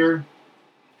 Homelander.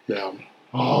 Yeah.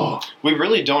 Oh, We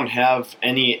really don't have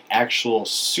any actual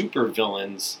super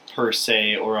villains, per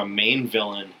se, or a main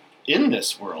villain in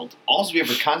this world. All we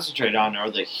ever concentrate on are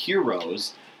the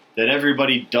heroes that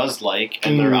everybody does like,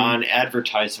 and they're on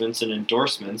advertisements and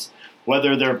endorsements,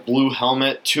 whether they're Blue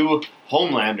Helmet to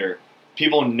Homelander.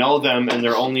 People know them, and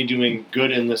they're only doing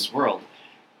good in this world.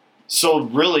 So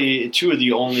really, two of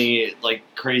the only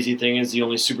crazy thing is the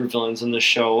only supervillains in the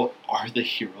show are the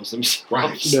heroes themselves.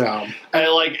 right. Yeah.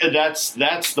 And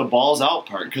that's the balls out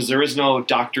part, because there is no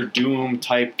Doctor Doom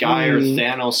type guy or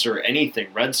Thanos or anything,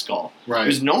 Red Skull. Right.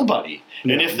 There's nobody.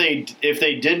 Yeah. And if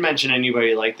they did mention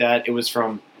anybody like that, it was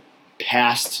from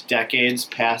past decades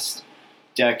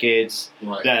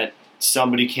Right. that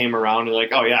somebody came around and like,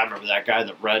 oh yeah, I remember that guy,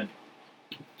 the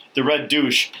red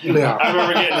douche. Yeah. I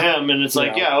remember getting him, and it's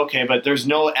like, Yeah. yeah, okay, but there's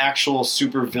no actual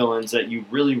super villains that you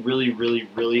really, really, really,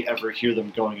 really ever hear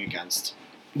them going against.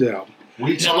 Yeah.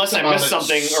 Unless I missed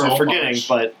something or forgetting,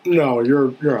 but No,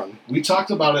 you're on. We talked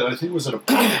about it, I think it was at a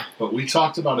point, but we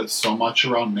talked about it so much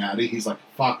around Maddie, he's like,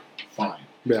 fuck, fine.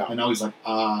 Yeah. And now he's like,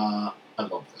 I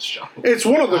love this show. It's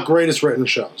one of the greatest written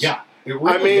shows. Yeah, it really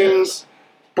I mean, is.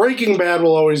 Breaking Bad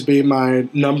will always be my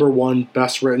number one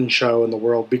best written show in the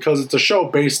world because it's a show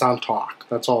based on talk.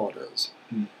 That's all it is.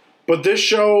 But this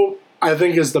show, I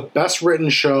think, is the best written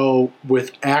show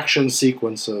with action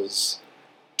sequences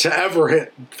to ever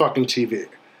hit fucking TV.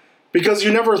 Because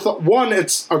you never thought, one,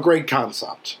 it's a great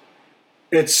concept.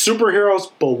 It's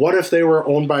superheroes, but what if they were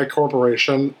owned by a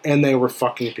corporation and they were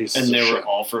fucking pieces and of they shit? were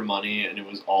all for money, and it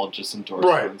was all just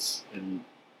endorsements. Right. And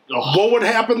what would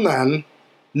happen then?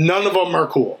 None of them are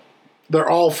cool. They're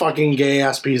all fucking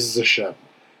gay-ass pieces of shit.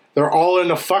 They're all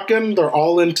into fucking. They're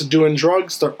all into doing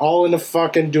drugs. They're all into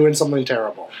fucking doing something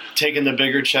terrible. Taking the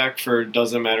bigger check for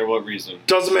doesn't matter what reason.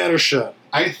 Doesn't matter shit.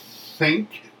 I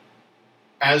think,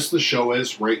 as the show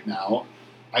is right now,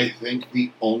 I think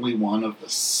the only one of the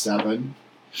 7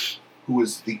 who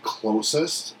is the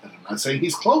closest, and I'm not saying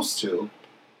he's close to,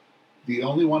 the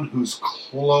only one who's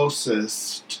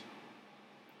closest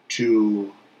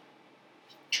to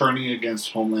turning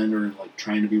against Homelander and like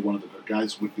trying to be one of the good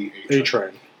guys would be A-Train.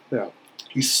 A-Train. Yeah.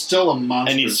 He's still a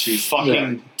monster. And he's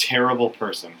fucking terrible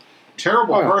person.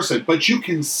 Terrible person, but you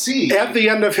can see At the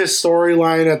end of his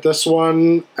storyline at this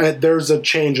one, there's a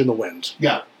change in the wind.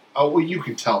 Yeah. Oh, well, you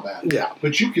can tell that. Yeah.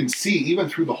 But you can see, even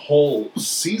through the whole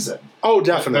season, Oh,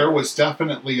 definitely. there was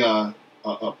definitely a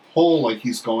pull, like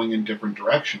he's going in different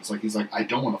directions. Like he's like, I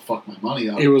don't want to fuck my money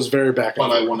up, He was very back and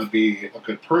but I forth. want to be a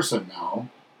good person now.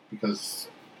 Because,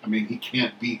 I mean, he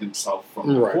can't be himself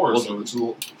from Right. before, so it's,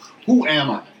 who am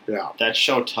I? Yeah. That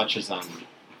show touches on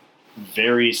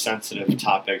very sensitive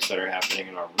topics that are happening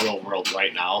in our real world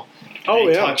right now. Oh,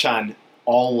 They yeah. touch on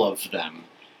all of them.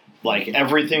 Like,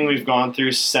 everything we've gone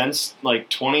through since, like,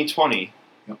 2020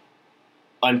 Yep.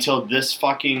 until this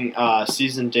fucking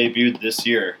season debuted this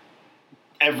year.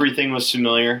 Everything was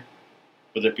familiar,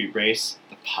 whether it be race,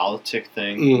 the politic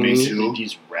thing, Mhm. basically Me Too.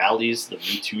 these rallies, the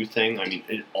Me Too thing. I mean,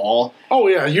 it all... Oh,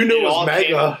 yeah. You knew It it was all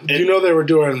Mega. came- You know they were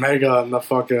doing Mega and the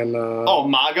fucking... Oh,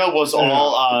 MAGA was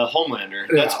all Homelander.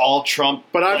 That's Yeah. all Trump.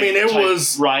 But I mean, it type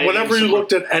was... rioting Whenever you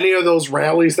support. looked at any of those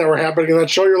rallies that were happening in that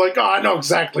show, you're like, oh, I know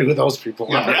exactly who those people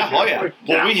are. Yeah. Yeah, oh yeah.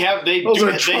 Well, we have they Those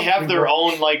are they Trump have their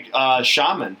people. own like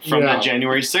shaman from Yeah. that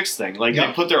January 6th thing. Like Yeah.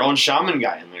 they put their own shaman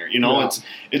guy in there. You know, Yeah.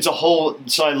 it's a whole.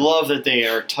 So I love that they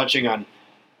are touching on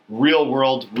real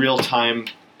world, real time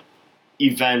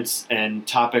events and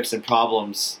topics and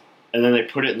problems, and then they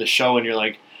put it in the show, and you're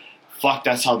like, fuck,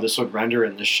 that's how this would render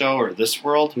in this show or this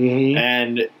world, Mhm.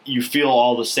 and you feel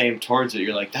all the same towards it.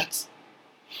 You're like, that's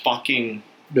fucking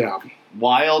Yeah.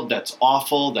 wild, that's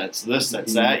awful, that's this,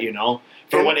 that's that, you know?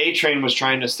 For And- what A-Train was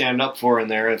trying to stand up for in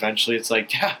there, eventually it's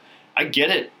like, yeah, I get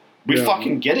it. We Yeah.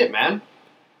 fucking get it, man.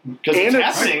 Because And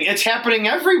it's happening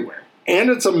everywhere. And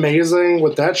it's amazing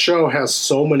what that show has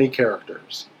so many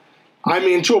characters. I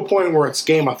mean, to a point where it's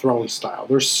Game of Thrones style.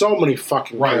 There's so many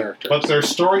fucking Right. characters. But their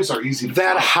stories are easy to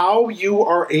that follow. how you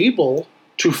are able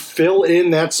to fill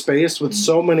in that space with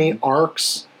so many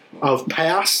arcs of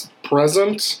past,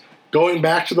 present, going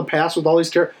back to the past with all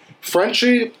these characters.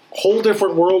 Frenchie, whole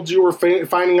different worlds you were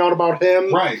finding out about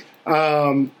him. Right.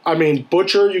 I mean,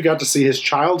 Butcher, you got to see his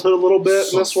childhood a little bit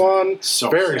So in this sad. one. So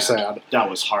Very sad. That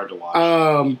was hard to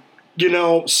watch. You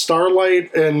know,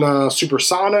 Starlight and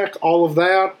Supersonic, all of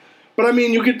that. But I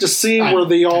mean, you get to see where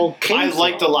they all came I from.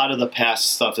 liked a lot of the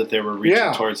past stuff that they were reaching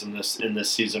Yeah. towards in this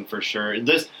season for sure.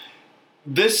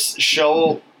 This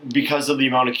show, because of the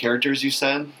amount of characters you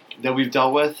said that we've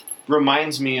dealt with,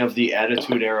 reminds me of the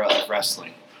Attitude Era of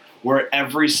wrestling, where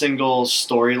every single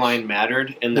storyline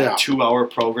mattered in that Yeah. 2-hour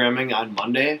programming on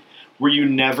Monday, where you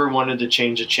never wanted to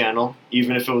change a channel,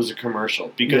 even if it was a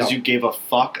commercial, because Yeah. you gave a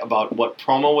fuck about what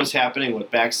promo was happening,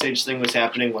 what backstage thing was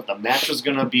happening, what the match was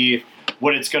going to be,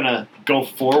 what it's going to go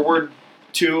forward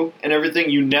to, and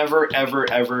everything. You never,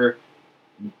 ever, ever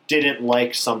didn't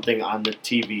like something on the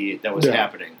TV that was Yeah.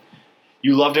 happening.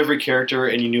 You loved every character,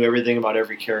 and you knew everything about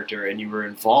every character, and you were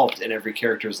involved in every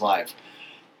character's life.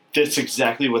 That's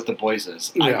exactly what The Boys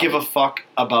is. I Yeah. give a fuck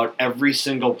about every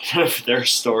single one of their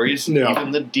stories, Yeah.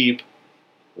 even the deep,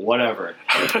 whatever.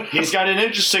 He's got an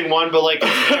interesting one, but like,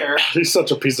 it's there. He's such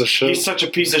a piece of shit. He's such a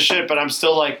piece of shit, but I'm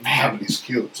still like, Yeah, man, but he's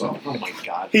cute, so. oh my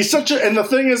god. He's such a, and the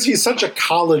thing is, he's such a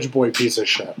college boy piece of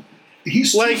shit.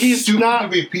 He's Like, too he's stupid not- to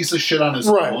be a piece of shit on his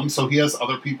Right. own, so he has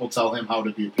other people tell him how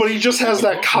to be a piece But he just has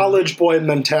that college boy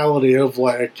mentality of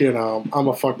like, you know, I'm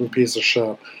a fucking piece of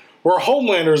shit. Where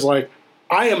Homelander's like,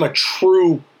 I am a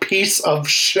true piece of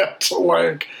shit.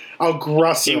 Like,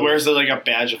 aggressive. He wears it like a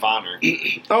badge of honor.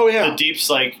 Oh, yeah. The deep's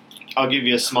like, I'll give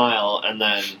you a smile and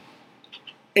then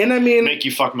And I mean, make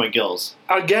you fuck my gills.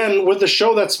 again, with the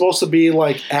show that's supposed to be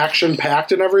like action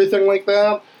packed and everything like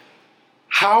that,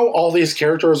 how all these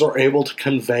characters are able to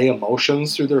convey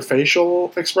emotions through their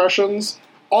facial expressions,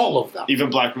 all of them. Even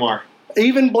Black Noir.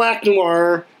 Even Black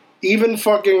Noir, even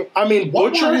fucking, I mean,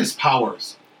 What Butcher, were his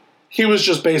powers? he was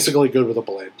just basically good with a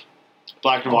blade.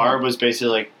 Black Noir was basically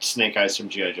like Snake Eyes from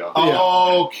G.I. Joe.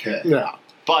 Okay. Yeah.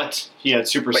 But he had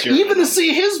super But serum. even to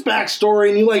see his backstory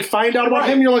and you like find out about Right.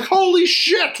 him, you're like, holy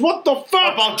shit, what the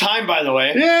fuck? About time, by the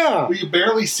way. Yeah. Well, you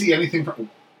barely see anything from.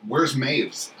 Where's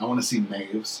Maves? I want to see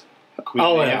Maves. Queen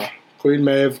Oh, Maeve. yeah. Queen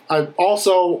Maeve. I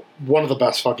also one of the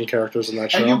best fucking characters in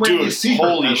that show. And you rarely Dude, see her.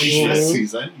 holy At least shit. this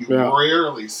season, you Yeah.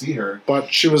 rarely see her.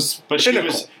 but she was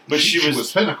pinnacle. She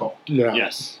was pinnacle. Yeah.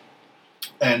 yes.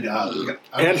 And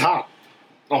And hot.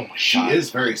 Oh my she god.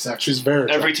 is very sexy. She's very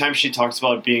Every time she talks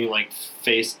about being like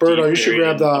face Birdo, deep you should buried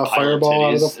grab in the pile fireball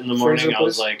out of titties the in the morning. freezer, I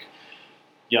was please. like,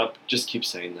 "Yep, just keep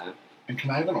saying that." And can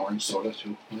I have an orange soda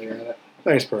too while you're at it?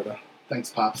 Thanks, Berta. Thanks,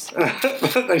 Pops.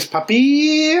 Thanks,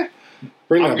 puppy.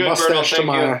 Bring I'm that good, mustache Berto, to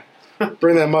my.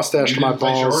 Bring that mustache You to my didn't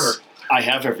place your balls. order. I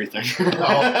have everything.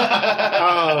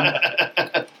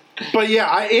 But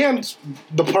yeah, and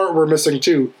the part we're missing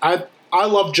too. I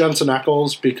love Jensen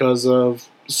Ackles because of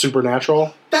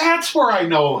Supernatural. That's where I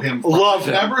know him from. Love I've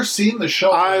him. never seen the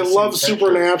show. I I've seen love pictures.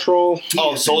 Supernatural. He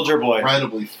Oh, is Soldier Boy.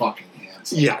 incredibly fucking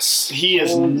handsome. Yes, He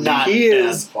is Oh, not he bad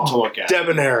is to look at.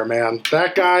 debonair, man.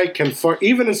 That guy can fuck.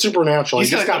 Even in Supernatural, He's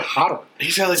he just got got hotter.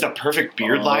 He's got like the perfect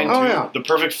beard Oh. line too. Oh, yeah. The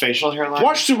perfect facial hairline.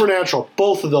 Watch Supernatural.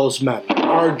 Both of those men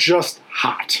are just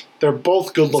hot. They're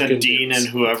both good Is looking. it Dean and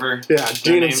whoever? yeah, their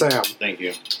Dean and name? Sam, Thank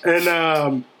you.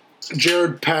 and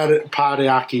Jared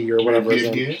Padalecki or whatever his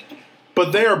name.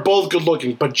 But they are both good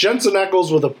looking. But Jensen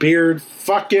Ackles with a beard,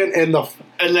 fucking, and the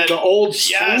And then old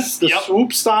Yes, swoop, the yep.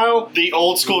 swoop style. the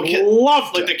old school kid,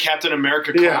 Loved like it. the Captain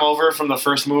America come Yeah. over from the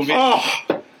first movie, Oh,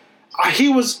 he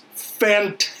was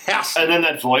fantastic. and then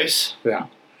that voice. Yeah.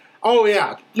 Oh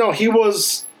yeah. No, he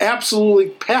was absolutely.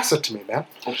 Pass it to me, man.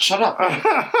 Oh, shut up!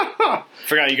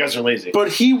 Forgot you guys are lazy.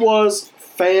 But he was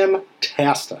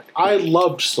fantastic. I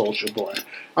loved Soldier Boy.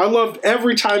 I loved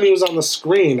every time he was on the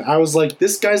screen. I was like,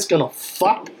 this guy's gonna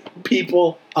fuck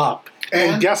people up.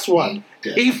 And guess what? he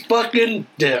did. He fucking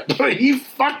did. He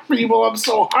fucked people up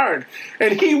so hard.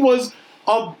 And he was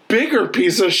a bigger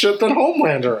piece of shit than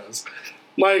Homelander is.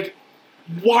 Like,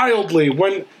 wildly.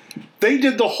 When they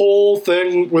did the whole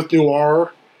thing with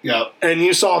Noir, Yep. and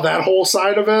you saw that whole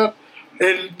side of it,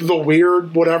 and the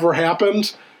weird whatever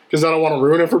happened, because I don't want to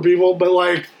ruin it for people, but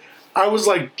like, I was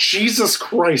like, Jesus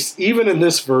Christ, even in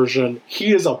this version,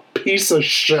 he is a piece of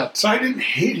shit. So I didn't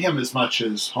hate him as much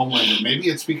as Homelander. Maybe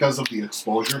it's because of the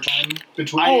exposure time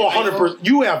between. Oh, 100%.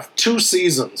 You have 2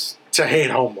 seasons to hate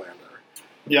Homelander.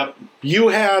 Yep. You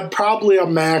had probably a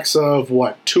max of,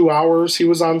 2 hours he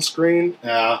was on screen?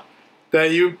 Yeah.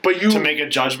 To make a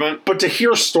judgment. But to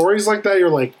hear stories like that, you're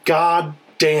like, God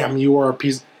damn, you are a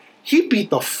piece. He beat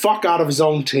the fuck out of his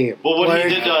own team. Well, when Like,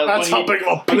 he did, that's when how he- big of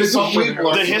a I mean, piece of some we've shit.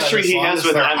 learned The history that as he long has as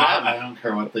with they're MM. hot, I don't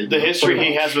care what they do. The history Pretty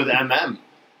he much. has with MM.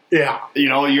 Yeah. You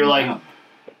know, you're Yeah. like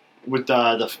with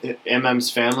the MM's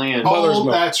family, and Mother's Oh,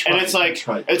 milk. that's right. and it's like that's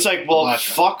right. it's like, well, Black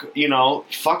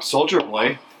fuck Soldier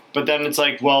Boy. But then it's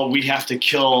like, well, we have to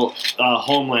kill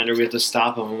Homelander. We have to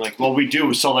stop him. I'm like, well, we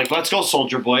do. So like, let's go,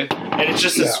 Soldier Boy. And it's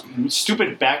just this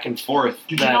stupid back and forth.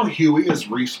 Did you know Huey is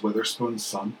Reese Witherspoon's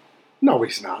son? No,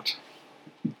 he's not.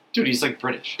 Dude, he's like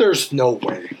British. There's no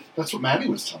way. That's what Maddie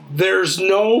was telling me. There's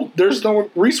no.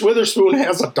 Reese Witherspoon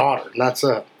has a daughter, and that's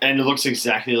it. And it looks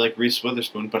exactly like Reese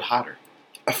Witherspoon, but hotter.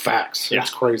 Facts. Yeah. It's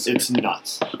crazy. It's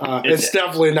nuts. It's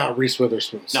definitely not Reese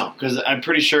Witherspoon. No, because I'm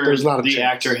pretty sure There's not a the chance.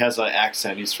 actor has an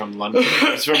accent. He's from London.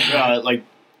 He's from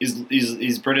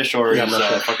he's British or Yeah, he's I'm not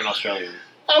sure. fucking Australian.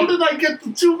 How did I get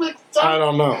the two mixed up? I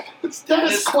don't know. It's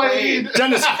Dennis Quaid.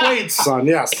 Dennis Quaid's son.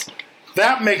 Yes,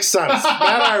 that makes sense. That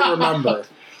I remember.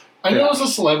 I know Yeah. it was a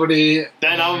celebrity.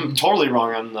 Then I'm totally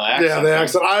wrong on the accent. Yeah, the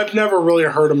accent. I've never really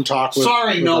heard him talk with.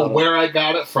 Sorry, with, no, where I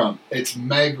got it from. It's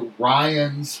Meg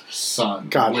Ryan's son.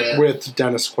 Got it, with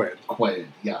Dennis Quaid. Quaid.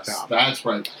 Yes, Yeah. that's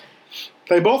right.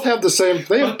 They both have the same.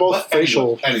 They have But- both but anyway,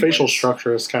 facial anyways.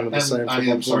 structure is kind of the And same. I for am both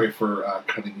of them. sorry for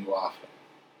cutting you off.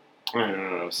 I don't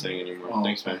know what I was saying anymore. Oh.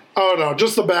 Thanks, man. Oh no,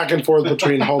 just the back and forth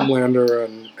between Homelander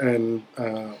and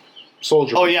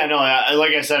Soldier. Oh yeah, no.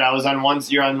 Like I said,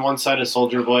 you're on one side of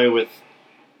Soldier Boy with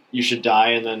you should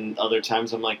die, and then other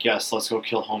times I'm like, yes, let's go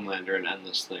kill Homelander and end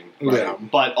this thing. Yeah.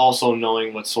 But also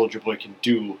knowing what Soldier Boy can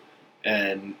do,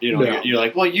 and you know, Yeah. you're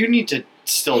like, well, you need to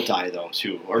still die though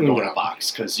too, or go in Yeah. a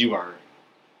box because you are a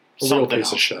real something piece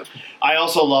of else. shit. I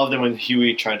also loved it when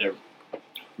Huey tried to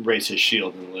raise his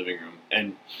shield in the living room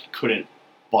and couldn't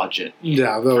budge it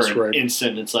Yeah, that was for an great.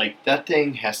 instant. It's like that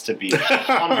thing has to be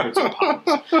hundreds of pounds.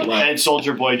 Right. And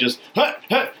Soldier Boy just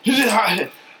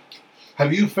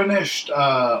Have you finished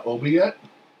Obi yet?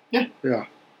 Yeah.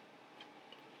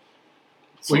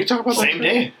 We can talk about that same too.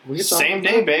 day, We can talk same about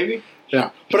day, that. baby.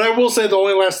 Yeah, but I will say the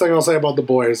only last thing I'll say about The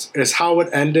Boys is how it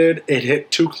ended. It hit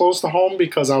too close to home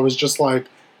because I was just like,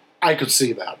 I could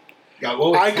see that. Yeah,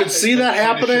 well, I could see that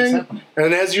happening.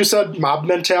 And as you said, mob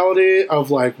mentality of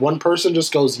like one person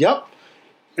just goes, yep.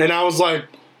 And I was like,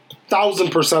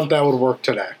 1,000% that would work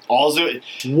today. Also,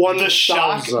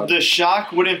 1,000. the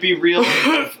shock wouldn't be real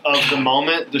of the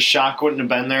moment. The shock wouldn't have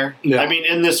been there. Yeah. I mean,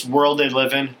 in this world they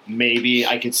live in, maybe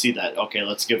I could see that. Okay,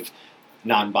 let's give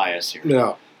non-bias here.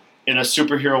 Yeah. In a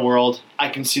superhero world, I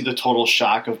can see the total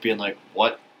shock of being like,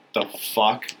 what the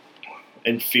fuck?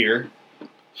 And fear.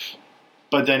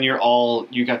 But then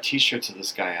you got t-shirts of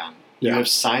this guy on. You Yeah. have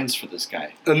signs for this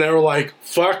guy. And they were like,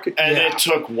 fuck. And yeah. it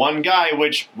took one guy,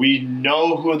 which we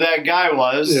know who that guy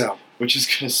was, Yeah. which is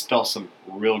going to spell some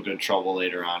real good trouble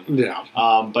later on. Yeah.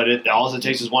 But all it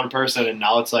takes is one person, and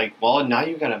now it's like, well, now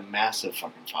you got a massive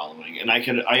fucking following. And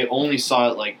I only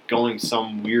saw it like going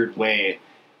some weird way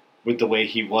with the way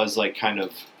he was like kind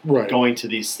of Right. going to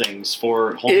these things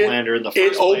for Homelander in the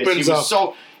first place. opens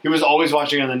up. He was always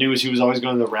watching on the news. He was always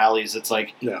going to the rallies. It's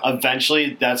like Yeah.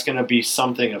 eventually that's going to be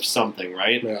something of something,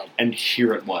 right? Yeah. And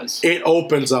here it was. It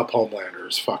opens up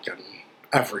Homelander's fucking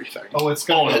everything. Oh, it's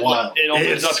going to be a while. It opens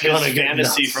It's up his gonna get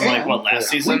fantasy nuts. from like what last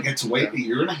season. It's wait a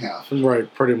year and a half,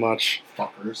 Right, pretty much.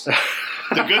 fuckers.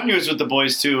 The good news with the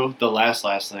boys too, the last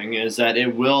thing is that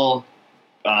it will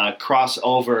cross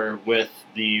over with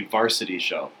the Varsity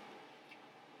show.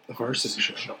 The Varsity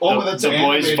Show. Oh, The- that's the an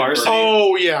boys animated varsity. version.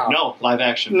 Oh, yeah. No, live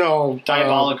action. No.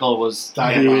 Diabolical was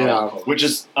Diabolical. which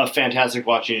is a fantastic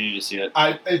watch. You need to see it.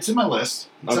 It's in my list.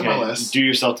 It's in my list. Do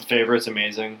yourself the favor. It's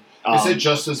amazing. Is it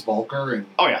just as Volker and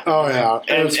Oh yeah. Oh, yeah.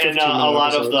 And, it's and 15 a minute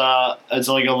lot episodes. of it's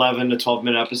like 11 to 12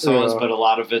 minute episodes, Yeah. but a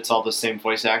lot of it's all the same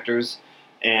voice actors,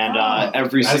 and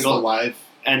every as the single live?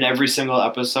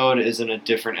 episode is in a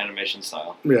different animation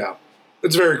style. Yeah.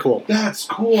 It's very cool. That's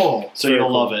cool. So Very you'll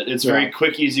cool. love it. It's Yeah. very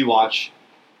quick, easy watch.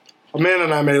 Amanda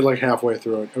and I made it like halfway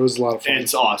through it. It was a lot of fun.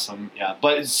 It's awesome, yeah.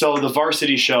 But so the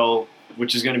Varsity show,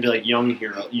 which is going to be like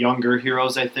younger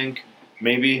heroes, I think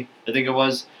it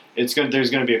was. There's going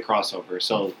to be a crossover.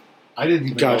 So I didn't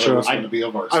even Gotcha. know there was going to be a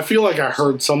varsity. I feel like I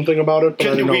heard something about it, but I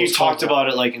didn't know it we was talked called about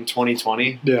it like in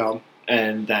 2020. that. Yeah.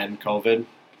 And then COVID.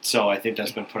 So I think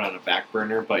that's been put on a back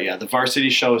burner. But yeah, the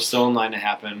Varsity show is still in line to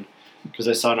happen because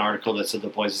I saw an article that said the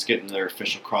boys is getting their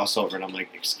official crossover, and I'm like,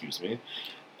 excuse me.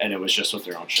 And it was just with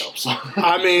their own show. So.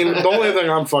 I mean, the only thing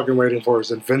I'm fucking waiting for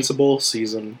is Invincible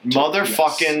season 2.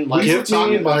 Motherfucking We Give were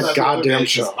talking me about my that the other goddamn day, 'cause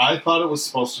show. I thought it was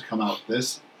supposed to come out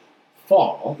this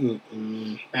fall,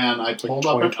 Mm-mm. and I like pulled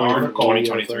up an 2020. article.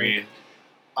 2023.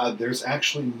 There's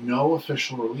actually no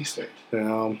official release date.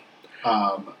 Yeah.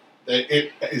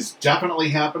 It is definitely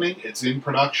happening. It's in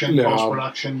production, Yeah.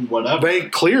 post-production, whatever. They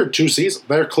cleared 2 seasons.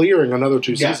 They're clearing another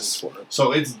 2 Yes. seasons for it.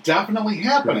 So it's definitely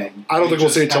happening. I don't They think we'll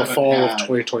just see it till haven't fall had- of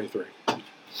 2023.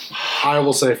 I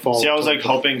will say fall. See, I of was like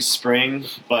 2023. hoping spring,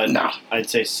 but No. I'd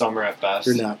say summer at best.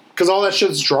 You're not. Because all that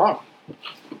shit's drawn.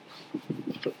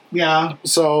 Yeah.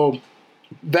 So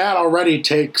that already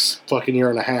takes fucking year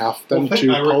and a half. Then Well,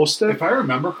 to I re- post it. If I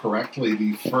remember correctly,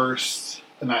 the first,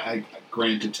 and I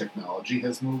granted technology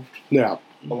has moved Yeah.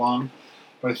 along,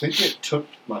 but I think it took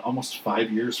almost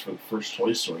 5 years for the first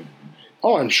Toy Story to be made.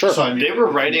 Oh, I'm sure. So, I mean, They were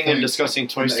if you writing and think- discussing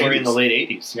Toy in the Story in the 80s. late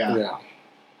 80s. Yeah. yeah.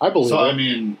 I believe So it. I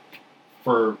mean,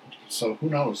 so who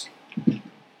knows?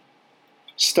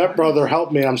 Stepbrother,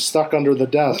 help me. I'm stuck under the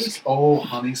What desk. is, oh,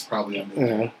 honey's probably under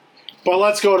there. Yeah. But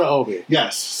let's go to Obi.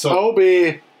 Yes. So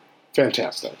Obi,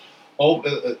 fantastic.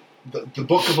 the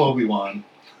book of Obi-Wan.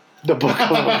 The book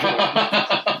of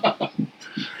Obi.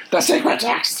 The secret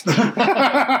text.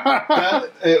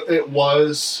 It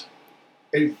was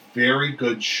a very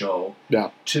good show. Yeah.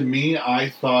 To me, I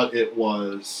thought it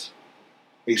was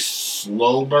a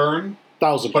slow burn,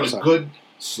 1,000%. but a good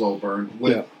slow burn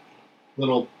with Yeah.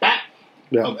 little bat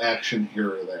Yeah. of action here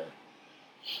or there.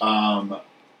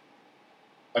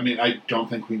 I mean, I don't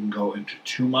think we can go into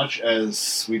too much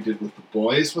as we did with the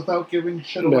boys without giving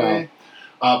shit No. away.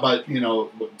 But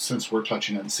since we're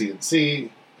touching on CNC,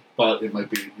 but it might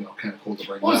be kind of cool to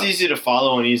bring Well, it's up. easy to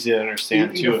follow and easy to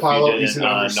understand Easy too to if follow, you easy didn't to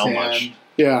know understand. much.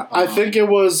 Yeah, I think it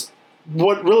was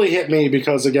what really hit me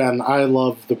because, again, I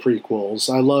love the prequels.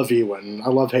 I love Ewan. I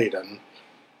love Hayden.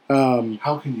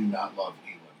 How can you not love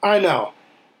Ewan? I know.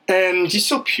 And He's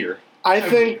so pure. I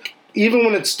think even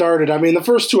when it started, I mean, the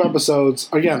first 2 episodes,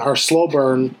 again, are slow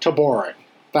burn to boring.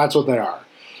 That's what they are.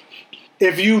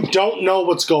 If you don't know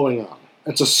what's going on,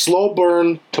 it's a slow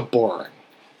burn to boring.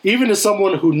 Even as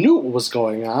someone who knew what was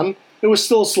going on, it was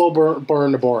still a slow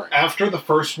burn to boring. After the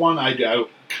first one, I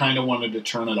kind of wanted to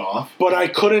turn it off. But I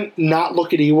couldn't not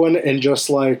look at Ewan and just,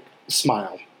 like,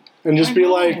 smile. And just I be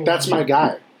know. like, that's my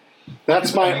guy.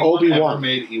 That's my If anyone ever Obi-Wan.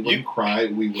 made Ewan cry,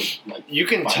 we would like. You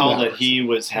can 5 tell that hours. he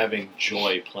was having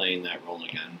joy playing that role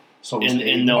again. So was In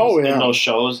Hayden. those Oh, yeah. in those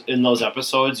shows, in those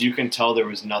episodes, you can tell there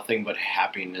was nothing but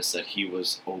happiness that he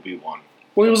was Obi-Wan.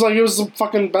 Well, he was like, it was the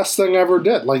fucking best thing I ever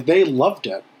did. Like, they loved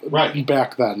it Right.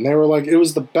 back then. They were like, it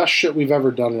was the best shit we've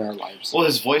ever done in our lives. Well,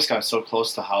 his voice got so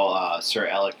close to how Sir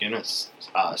Alec Guinness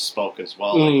spoke as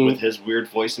well, Mhm. like, with his weird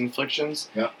voice inflections.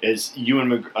 Yeah. Is Ewan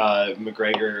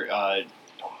McGregor?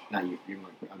 Not you.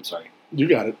 I'm sorry. You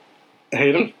got it.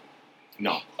 Hayden?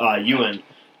 No, Ewan,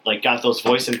 like, got those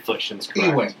voice inflections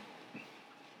correct. Ewing.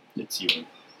 It's Ewan.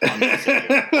 I'm gonna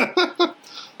say Ewan.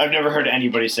 I've never heard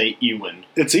anybody say Ewan.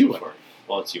 It's Ewan. before.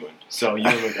 Well, it's Ewan. So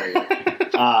Ewan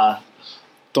McGregor.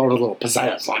 Throw a little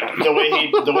pizzazz on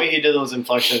it. the way he did those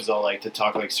inflections, though, like to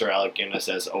talk like Sir Alec Guinness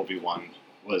as Obi-Wan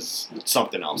was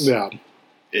something else. Yeah.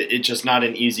 It's just not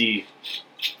an easy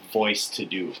voice to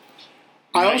do.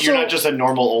 You're You're not just a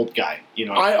normal old guy, you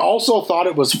know. I also thought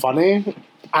it was funny.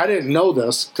 I didn't know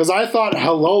this because I thought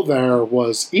 "Hello There"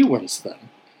 was Ewan's thing.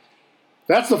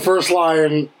 That's the first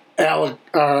line Sir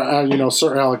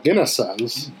Alec Guinness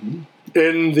says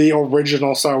in the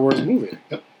original Star Wars movie.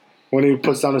 Yep. When he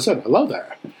puts down his head, "Hello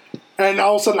there," and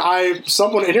all of a sudden,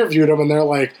 someone interviewed him, and they're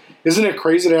like, "Isn't it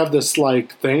crazy to have this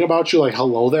like thing about you, like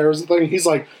hello there is the thing?" He's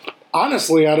like,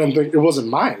 "Honestly, I didn't think it wasn't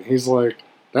mine." He's like,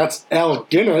 "That's Alec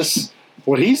Guinness."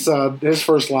 What he said, his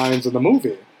first lines in the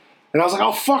movie, and I was like,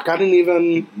 "Oh fuck, I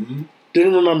didn't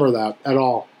remember that at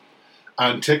all."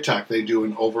 On TikTok, they do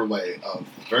an overlay of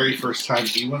the very first time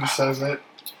Ewan says it,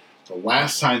 the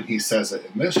last time he says it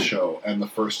in this show, and the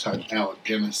first time Alec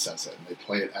Guinness says it, and they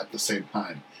play it at the same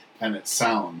time, and it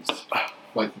sounds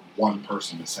like one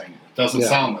person is saying it. It doesn't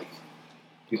sound like,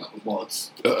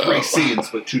 it's 3 scenes,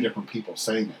 but 2 different people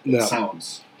saying it. It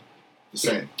sounds the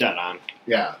same. Dead on.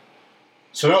 Yeah.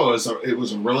 So no, it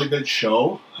was a really good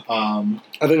show. I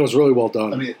think it was really well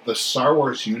done. I mean, the Star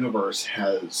Wars universe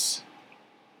has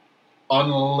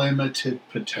unlimited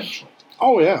potential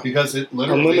Oh yeah, because it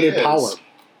literally unlimited is power.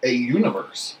 a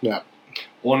universe. Yeah.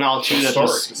 Well, now too that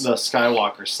Stories. the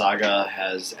Skywalker saga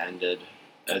has ended,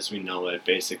 as we know it,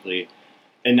 basically,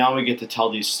 and now we get to tell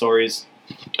these stories,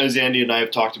 as Andy and I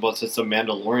have talked about since the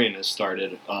Mandalorian has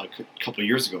started a couple of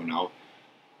years ago now.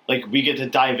 Like, we get to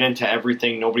dive into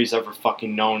everything nobody's ever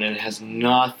fucking known, and it has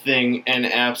nothing and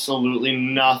absolutely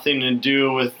nothing to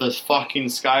do with the fucking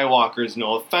Skywalkers.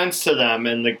 No offense to them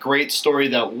and the great story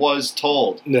that was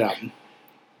told. Yeah.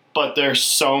 But there's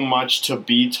so much to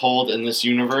be told in this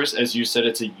universe. As you said,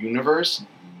 it's a universe.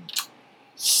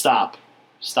 Stop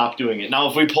doing it. Now,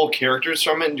 if we pull characters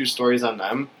from it and do stories on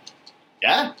them,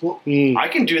 yeah, I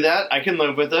can do that. I can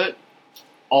live with it.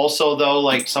 Also, though,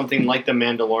 like something like The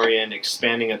Mandalorian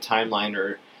expanding a timeline,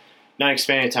 or not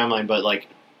expanding a timeline, but like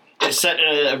it's set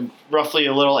roughly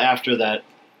a little after that.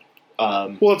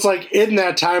 Well, it's like in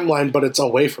that timeline, but it's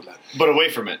away from it. But away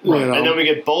from it. Right. You know? And then we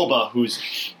get Boba,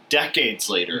 who's decades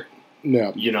later.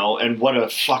 Yeah. And what a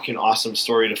fucking awesome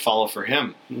story to follow for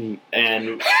him.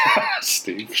 And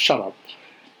Steve, shut up.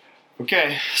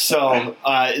 Okay, so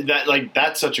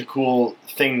that's such a cool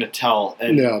thing to tell,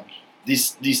 and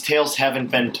these tales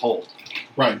haven't been told,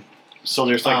 right? So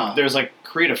there's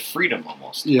creative freedom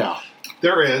almost. Yeah,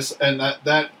 there is, and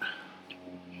that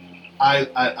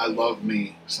I love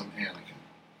me some Anakin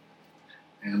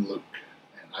and Luke,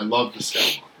 and I love the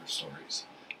Skywalker stories.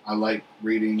 I like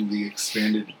reading the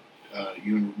expanded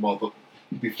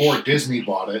before Disney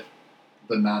bought it,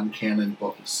 the non-canon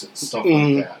books and stuff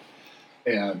like that.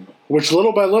 And which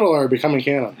little by little are becoming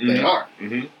canon. They are.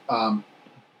 Mm-hmm.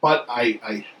 But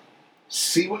I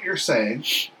see what you're saying.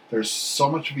 There's so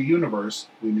much of a universe,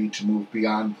 we need to move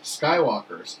beyond the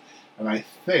Skywalkers. And I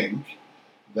think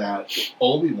that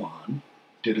Obi-Wan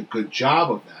did a good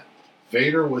job of that.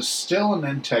 Vader was still an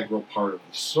integral part of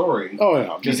the story. Oh,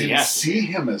 yeah. You didn't see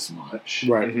him as much.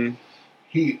 Right. Mm-hmm.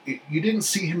 You didn't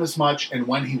see him as much, and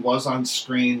when he was on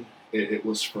screen, it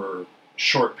was for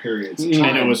short periods of time.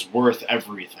 And it was worth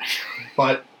everything.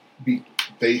 But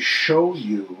they show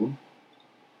you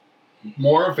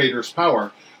more of Vader's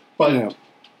power. But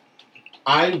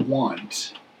I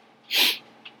want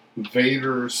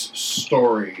Vader's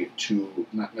story to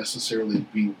not necessarily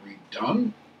be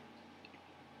redone,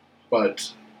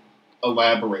 but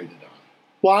elaborated on.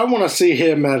 Well, I want to see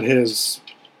him at his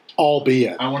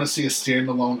albeit. I want to see a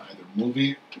standalone either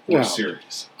movie or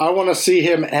series. I want to see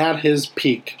him at his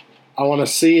peak. I want to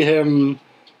see him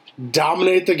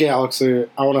dominate the galaxy.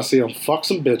 I want to see him fuck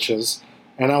some bitches.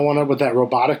 And I want it with that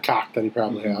robotic cock that he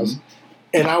probably has.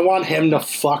 And I want him to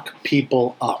fuck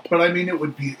people up. But I mean, it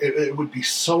would be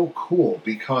so cool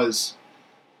because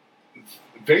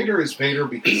Vader is Vader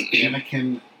because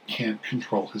Anakin can't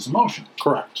control his emotions.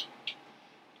 Correct.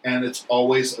 And it's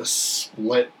always a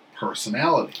split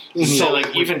personality. So,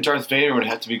 even Darth Vader would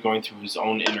have to be going through his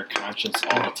own inner conscience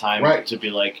all the time right. to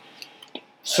be like,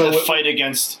 So fight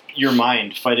against your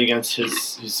mind, fight against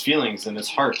his feelings and his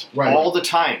heart Right. all the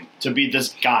time to be this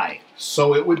guy.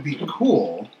 So it would be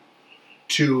cool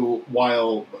to,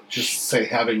 while just say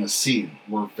having a scene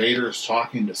where Vader's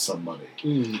talking to somebody,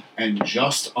 and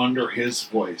just under his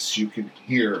voice you can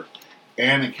hear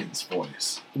Anakin's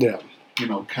voice. Yeah. You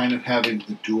know, kind of having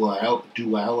the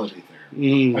duality there.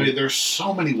 Mm. I mean, there's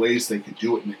so many ways they could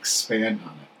do it and expand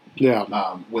on it.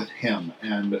 Yeah. With him,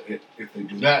 and if they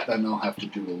do that, then they'll have to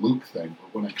do a Luke thing.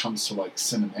 But when it comes to like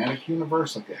cinematic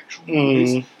universe, like actual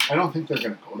movies, I don't think they're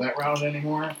going to go that route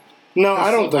anymore. No,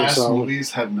 I don't the think last so.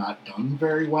 movies have not done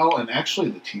very well, and actually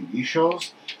the TV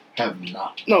shows have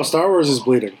not. No, Star Wars is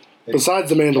bleeding. They- Besides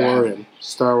The Mandalorian,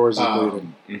 Star Wars is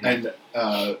bleeding. And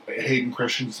Hayden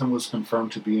Christensen was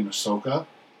confirmed to be in Ahsoka.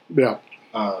 Yeah.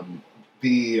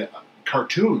 The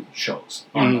cartoon shows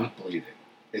are Mhm. not bleeding.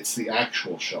 It's the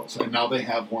actual shows, and now they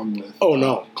have one with. Oh,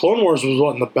 no. Clone Wars was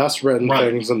one of the best written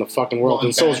Right. things in the fucking world, Well,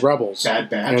 and so is Rebels. Bad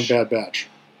Batch. And Bad Batch.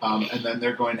 And then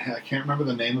they're going to I can't remember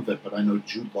the name of it, but I know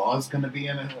Jude Law is going to be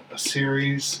in a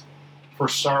series for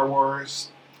Star Wars.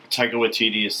 Taika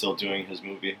Waititi is still doing his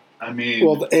movie. I mean,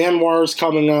 Well, the Anwar's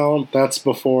coming out. That's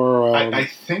before... I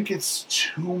think it's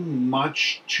too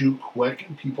much too quick,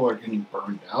 and people are getting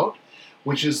burned out,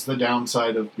 which is the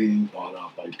downside of being bought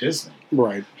out by Disney.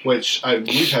 right. Which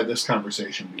we've had this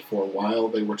conversation before. While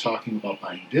they were talking about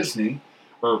buying Disney,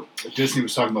 or Disney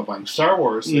was talking about buying Star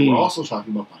Wars, they were also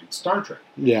talking about buying Star Trek.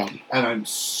 Yeah. And I'm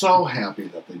so happy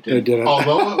that they did. They did it.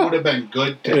 Although it would have been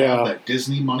good to Yeah. have that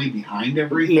Disney money behind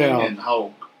everything, Yeah. and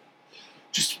how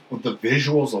just with the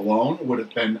visuals alone would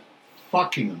have been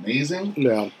fucking amazing.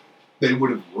 Yeah. They would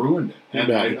have ruined it. And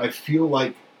Yeah. I feel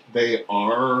like they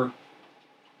are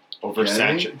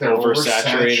Oversaturating.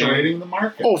 oversaturating the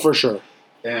market. Oh, for sure.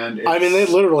 And I mean, they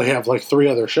literally have like 3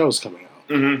 other shows coming out.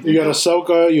 Mm-hmm. You got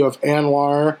Ahsoka, you have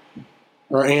Andor,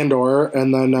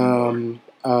 and then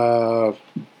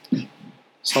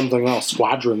something else.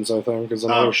 Squadrons, I think, is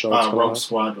another show. that's coming Rogue out.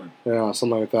 Squadron. Yeah,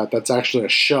 something like that. That's actually a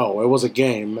show. It was a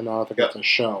game, and now I think Yep. it's a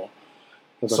show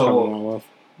that they're So- coming out with.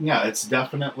 Yeah, it's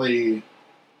definitely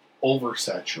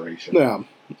oversaturation. Yeah,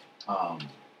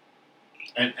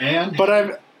 And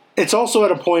but it's also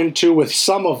at a point too with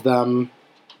some of them.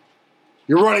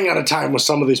 You're running out of time with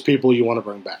some of these people you want to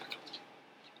bring back.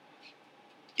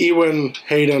 Ewan,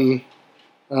 Hayden,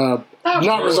 not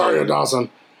really. Rosario Dawson.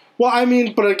 Well, I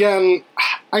mean, but again,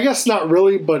 I guess not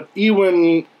really. But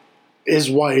Ewan is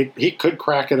white. He could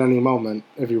crack at any moment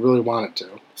if he really wanted to.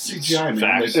 CGI, man.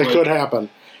 Facts. They It put, could happen.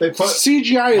 They put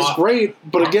CGI is Moff- great,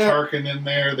 but again, Tarkin in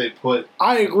there. They put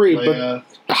I agree. But Leia.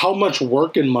 how much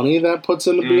work and money that puts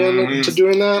into being to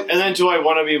doing that? And then do I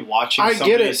want to be watching I get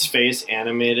somebody's it. face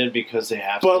animated because they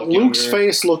have to But look Luke's younger?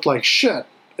 face looked like shit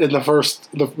in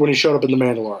when he showed up in The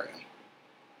Mandalorian.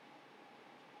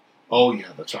 Oh yeah,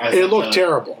 that's right. It looked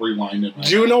terrible. Rewind it.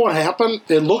 Do you know what happened?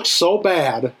 It looked so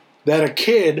bad that a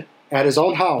kid at his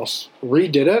own house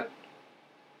redid it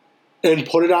and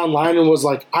put it online and was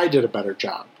like, I did a better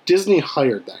job. Disney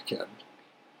hired that kid.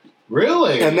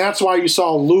 Really? And that's why you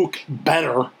saw Luke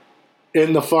better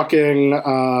in the fucking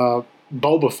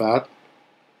Boba Fett.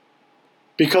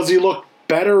 Because he looked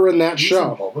better in that He's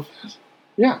show. in Boba Fett?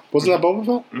 Yeah. Wasn't that Boba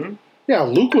Fett? Mhm. Yeah,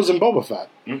 Luke was in Boba Fett.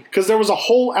 Mhm. Because there was a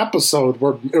whole episode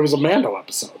where it was a Mando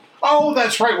episode. Oh,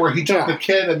 that's right. Where he took Yeah. the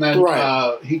kid and then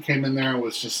Right. he came in there and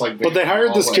was just like. But they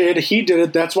hired this kid. He did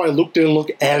it. That's why Luke didn't look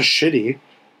as shitty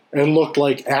and looked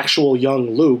like actual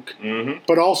young Luke. Mm-hmm.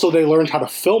 But also they learned how to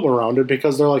film around it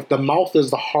because they're like, the mouth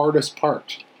is the hardest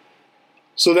part.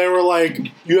 So they were like,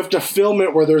 you have to film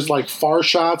it where there's like far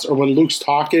shots, or when Luke's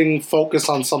talking, focus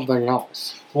on something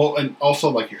else. Well, and also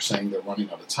like you're saying, they're running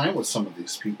out of time with some of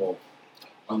these people.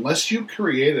 Unless you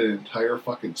create an entire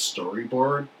fucking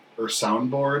storyboard or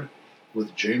soundboard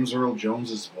with James Earl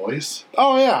Jones's voice,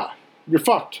 Oh, yeah. You're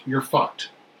fucked. you're fucked.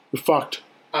 You're fucked.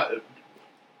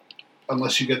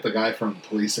 Unless you get the guy from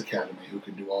Police Academy who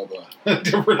can do all the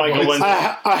different Michael voices.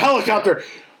 Winslow. A helicopter.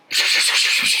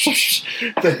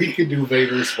 That he can do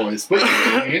Vader's voice. But you know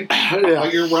what I mean? Yeah.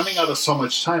 Like, you're running out of so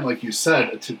much time, like you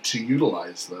said, to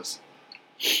utilize this.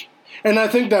 And I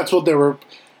think that's what they were.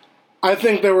 I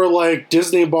think they were like,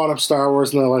 Disney bought up Star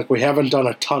Wars, and they're like, we haven't done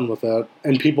a ton with it.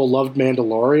 And people loved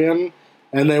Mandalorian,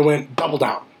 and they went double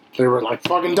down. They were like,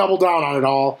 fucking double down on it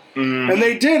all. Mm. And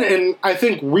they did, and I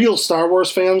think real Star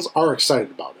Wars fans are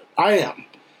excited about it. I am.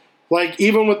 Like,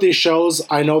 even with these shows,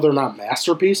 I know they're not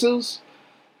masterpieces.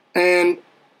 And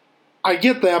I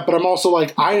get that, but I'm also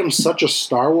like, I am such a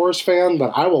Star Wars fan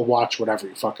that I will watch whatever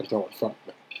you fucking throw in front of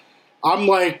me. I'm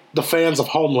like the fans of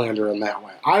Homelander in that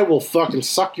way. I will fucking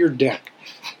suck your dick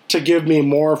to give me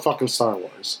more fucking Star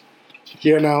Wars.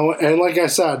 You know, and like I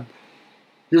said,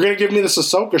 you're going to give me this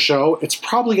Ahsoka show. It's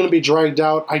probably going to be dragged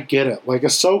out. I get it. Like,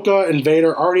 Ahsoka and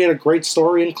Vader already had a great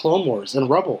story in Clone Wars and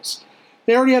Rebels.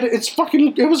 They already had it.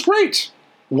 It was great.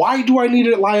 Why do I need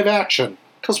it live action?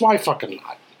 Because why fucking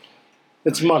not?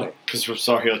 It's money. Because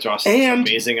Rosario Dawson is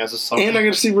amazing as Ahsoka. And I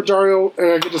get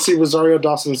to see Rosario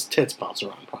Dawson's tits bounce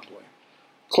around, probably.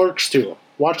 Clerks, too.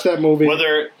 Watch that movie.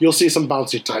 You'll see some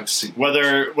bouncy tits.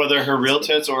 Whether her real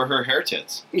tits or her hair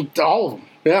tits. All of them.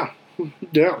 Yeah.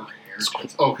 Yeah.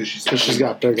 Oh, because she's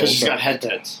got head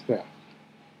tits. Yeah.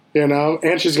 You know,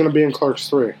 and she's going to be in Clerks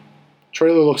 3.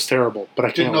 Trailer looks terrible, but I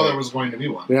didn't know there was going to be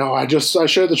one. You know, I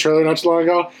shared the trailer not too long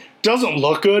ago. Doesn't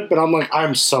look good, but I'm like,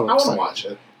 I'm so excited. I want to watch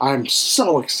it. I'm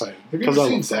so excited. Have you ever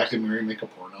seen Zack and Miri make a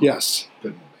porno? Yes.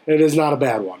 Good movie. It is not a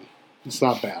bad one. It's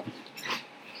not bad.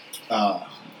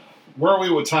 Where are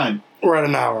we with time? We're at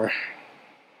an hour.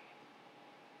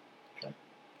 Okay.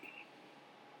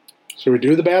 Should we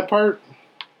do the bad part?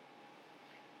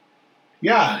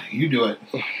 Yeah, you do it.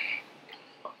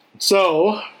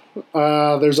 So,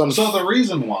 there's So the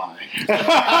reason why.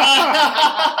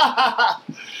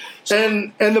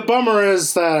 and the bummer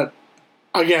is that,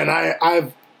 again,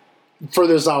 I've for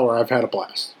this hour I've had a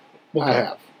blast. Okay. I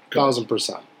have.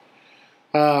 1,000%.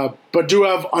 But do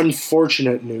have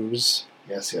unfortunate news.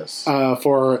 Yes.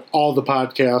 For all the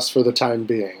podcasts for the time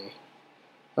being.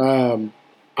 I'm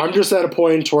just at a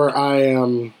point where I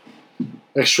am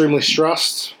extremely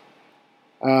stressed.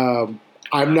 I'm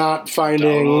not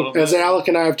finding, as Alec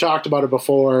and I have talked about it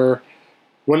before,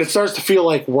 when it starts to feel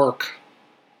like work,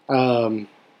 you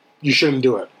shouldn't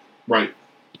do it. Right.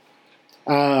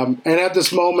 And at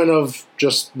this moment of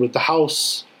just with the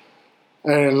house,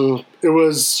 and it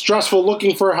was stressful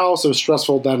looking for a house, it was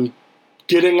stressful then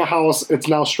getting a house, it's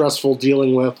now stressful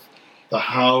dealing with the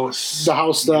house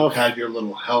stuff. You had your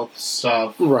little health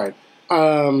stuff. Right.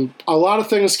 A lot of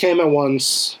things came at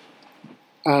once.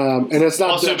 And it's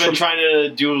not also been trying to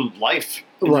do life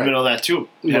in the middle of that too.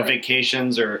 Have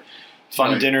vacations or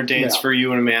fun dinner dates for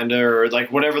you and Amanda, or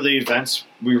like whatever the events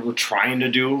we were trying to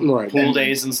do, pool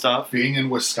days and stuff. Being in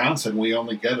Wisconsin, we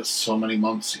only get so many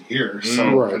months a year.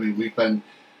 So I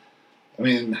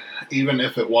mean, even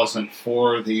if it wasn't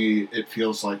for it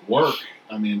feels like work.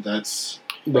 I mean, that's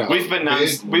we've been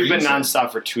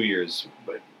nonstop for 2 years,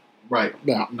 but. Right,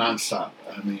 nonstop.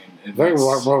 I mean, we're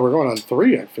going on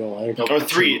 3. I feel like, or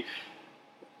 3.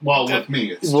 Well, with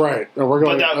me, it's right. We're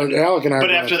going. Alec and I.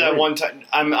 But after that one time,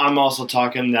 I'm also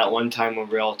talking that one time when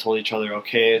we all told each other,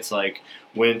 okay, it's like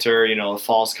winter. You know,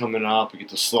 fall's coming up. We get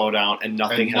to slow down, and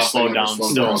nothing has slowed down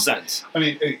still since. I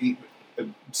mean,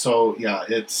 so yeah,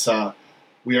 it's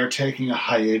we are taking a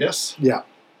hiatus. Yeah.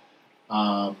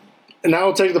 And I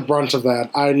will take the brunt of that.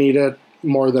 I need it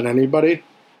more than anybody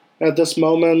at this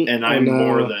moment. And I'm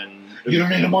more than... You don't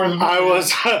need it more than me. I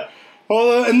was...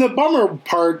 Well, and the bummer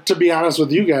part, to be honest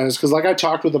with you guys, because like I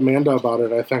talked with Amanda about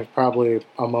it, I think probably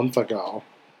a month ago.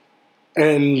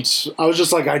 And I was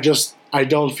just like, I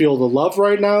don't feel the love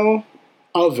right now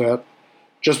of it,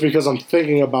 just because I'm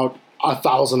thinking about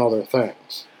 1,000 other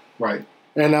things. Right.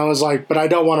 And I was like, but I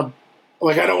don't want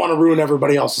to ruin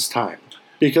everybody else's time,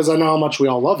 because I know how much we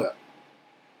all love it.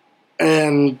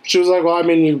 And she was like, well, I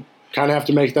mean, you kind of have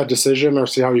to make that decision or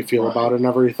see how you feel about it and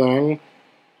everything.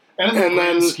 And in the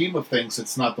grand scheme of things,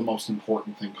 it's not the most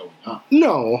important thing going on.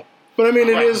 No. But I mean,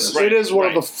 it is one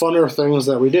of the funner things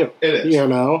that we do. It is. You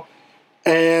know?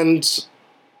 And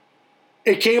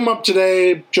it came up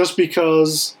today just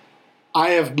because I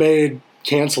have made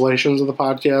cancellations of the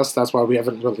podcast. That's why we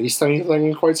haven't released anything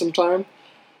in quite some time.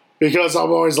 Because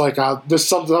I'm always like, this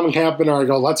something happened, or I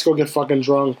go, let's go get fucking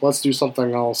drunk. Let's do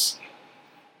something else.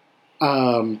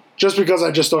 Just because I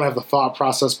just don't have the thought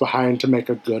process behind to make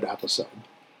a good episode.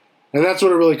 And that's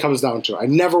what it really comes down to. I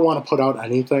never want to put out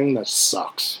anything that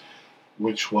sucks.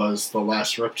 Which was the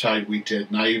last Riptide we did,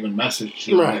 and I even messaged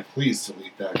you, like, please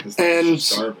delete that, because that's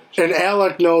just garbage. And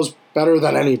Alec knows better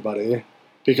than anybody,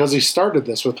 because he started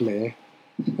this with me,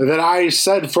 that I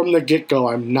said from the get-go,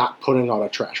 I'm not putting out a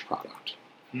trash product.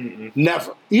 Mm-mm.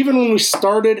 Never. Even when we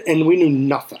started and we knew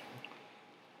nothing.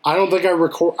 I don't think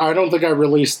I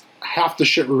released half the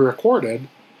shit we recorded,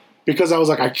 because I was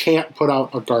like, I can't put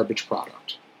out a garbage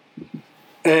product.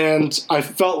 And I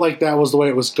felt like that was the way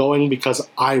it was going because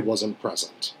I wasn't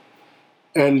present.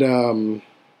 And,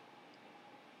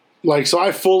 so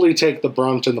I fully take the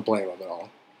brunt and the blame of it all.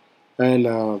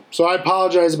 And so I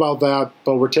apologize about that,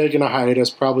 but we're taking a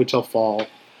hiatus probably till fall.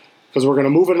 Because we're going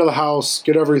to move into the house,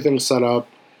 get everything set up,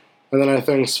 and then I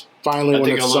think finally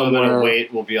when it's somewhere... a little bit of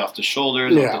weight will be off the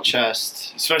shoulders, off the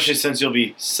chest, especially since you'll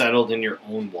be settled in your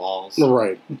own walls.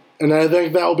 Right. And I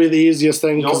think that will be the easiest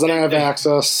thing because then I have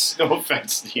access. No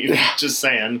offense, Steve. Just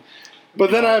saying.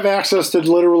 But then I have access to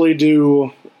literally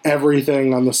do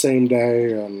everything on the same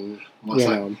day. And,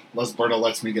 unless Berto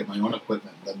lets me get my own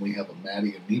equipment, then we have a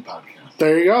Maddie and me podcast.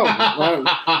 There you go.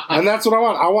 And that's what I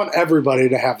want. I want everybody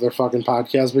to have their fucking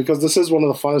podcast because this is one of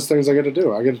the funnest things I get to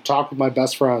do. I get to talk with my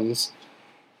best friends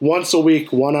once a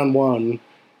week, one-on-one,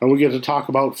 and we get to talk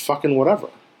about fucking whatever.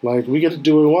 Like, we get to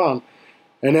do what we want.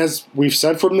 And as we've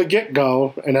said from the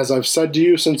get-go, and as I've said to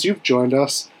you since you've joined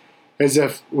us, is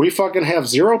if we fucking have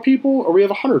 0 people or we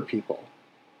have 100 people,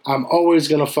 we're always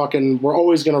gonna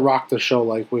rock the show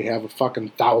like we have a fucking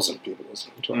 1,000 people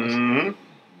listening to us.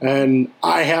 Mm-hmm. And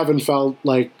I haven't felt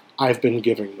like I've been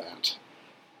giving that.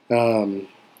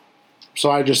 So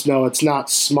I just know it's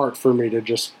not smart for me to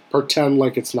just pretend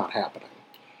like it's not happening.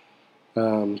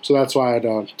 So that's why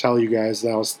I'd tell you guys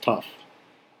that was tough.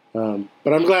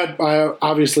 But I'm glad I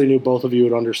obviously knew both of you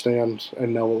would understand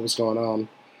and know what was going on.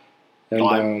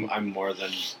 And, I'm more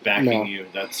than backing you.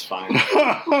 That's fine.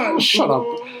 Shut up.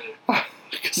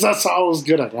 Because that's how I was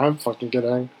getting. I'm fucking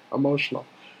getting emotional.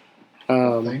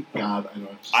 Thank God I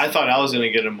don't. I thought I was going to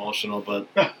get emotional, but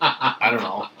I don't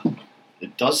know.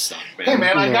 It does suck, man. Hey,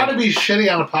 man, I got to be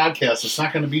shitty on a podcast. It's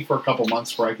not going to be for a couple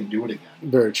months before I can do it again.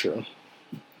 Very true.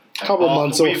 A couple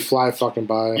months will fly fucking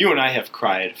by. You and I have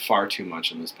cried far too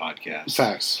much in this podcast.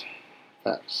 Facts.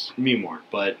 Me more,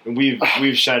 but we've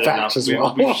shed Facts enough. As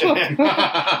well.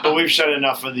 But we've shed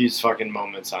enough of these fucking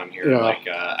moments on here. Yeah. Like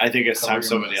I think it's time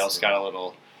somebody else got a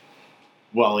little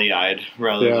welly-eyed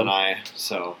rather than I.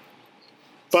 So,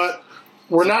 but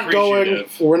we're not going.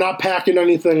 We're not packing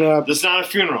anything up. This is not a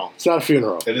funeral. It's not a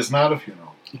funeral. It is not a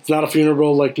funeral. It's not a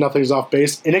funeral. Like Nothing's Off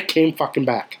Base, and it came fucking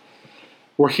back.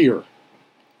 We're here.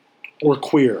 We're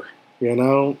queer. You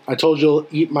know. I told you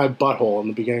to eat my butthole in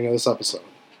the beginning of this episode.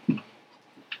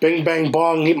 Bing, bang,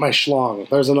 bong, eat my schlong.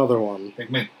 There's another one.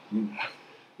 Take me.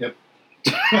 Yep.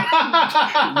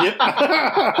 Yep.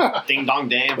 Ding dong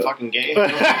damn fucking gay.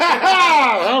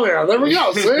 Oh yeah, there we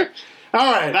go. See?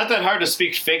 All right. Not that hard to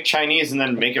speak fake Chinese and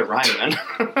then make it rhyme, man.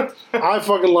 I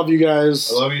fucking love you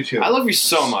guys. I love you too. I love you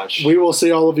so much. We will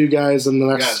see all of you guys in the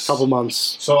next couple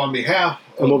months. So on behalf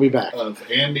and we'll be back. Of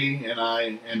Andy and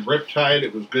I and Riptide,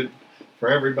 it was good for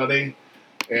everybody.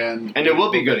 And it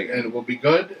will be good again. And it will be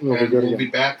good. We'll be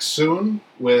back soon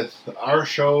with our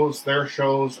shows, their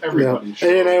shows, everybody's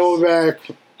shows. A&A will be back.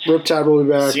 Riptide will be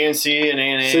back. CNC and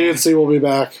A&A. CNC will be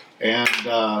back. And,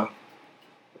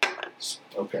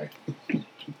 okay.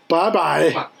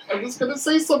 Bye-bye. I was going to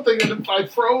say something and I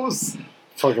froze.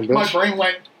 Fucking bitch. My brain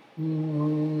went...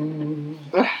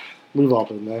 We've all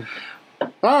been there. All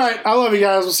right. I love you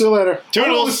guys. We'll see you later.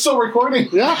 Toodles. Oh, it's still recording.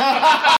 Yeah.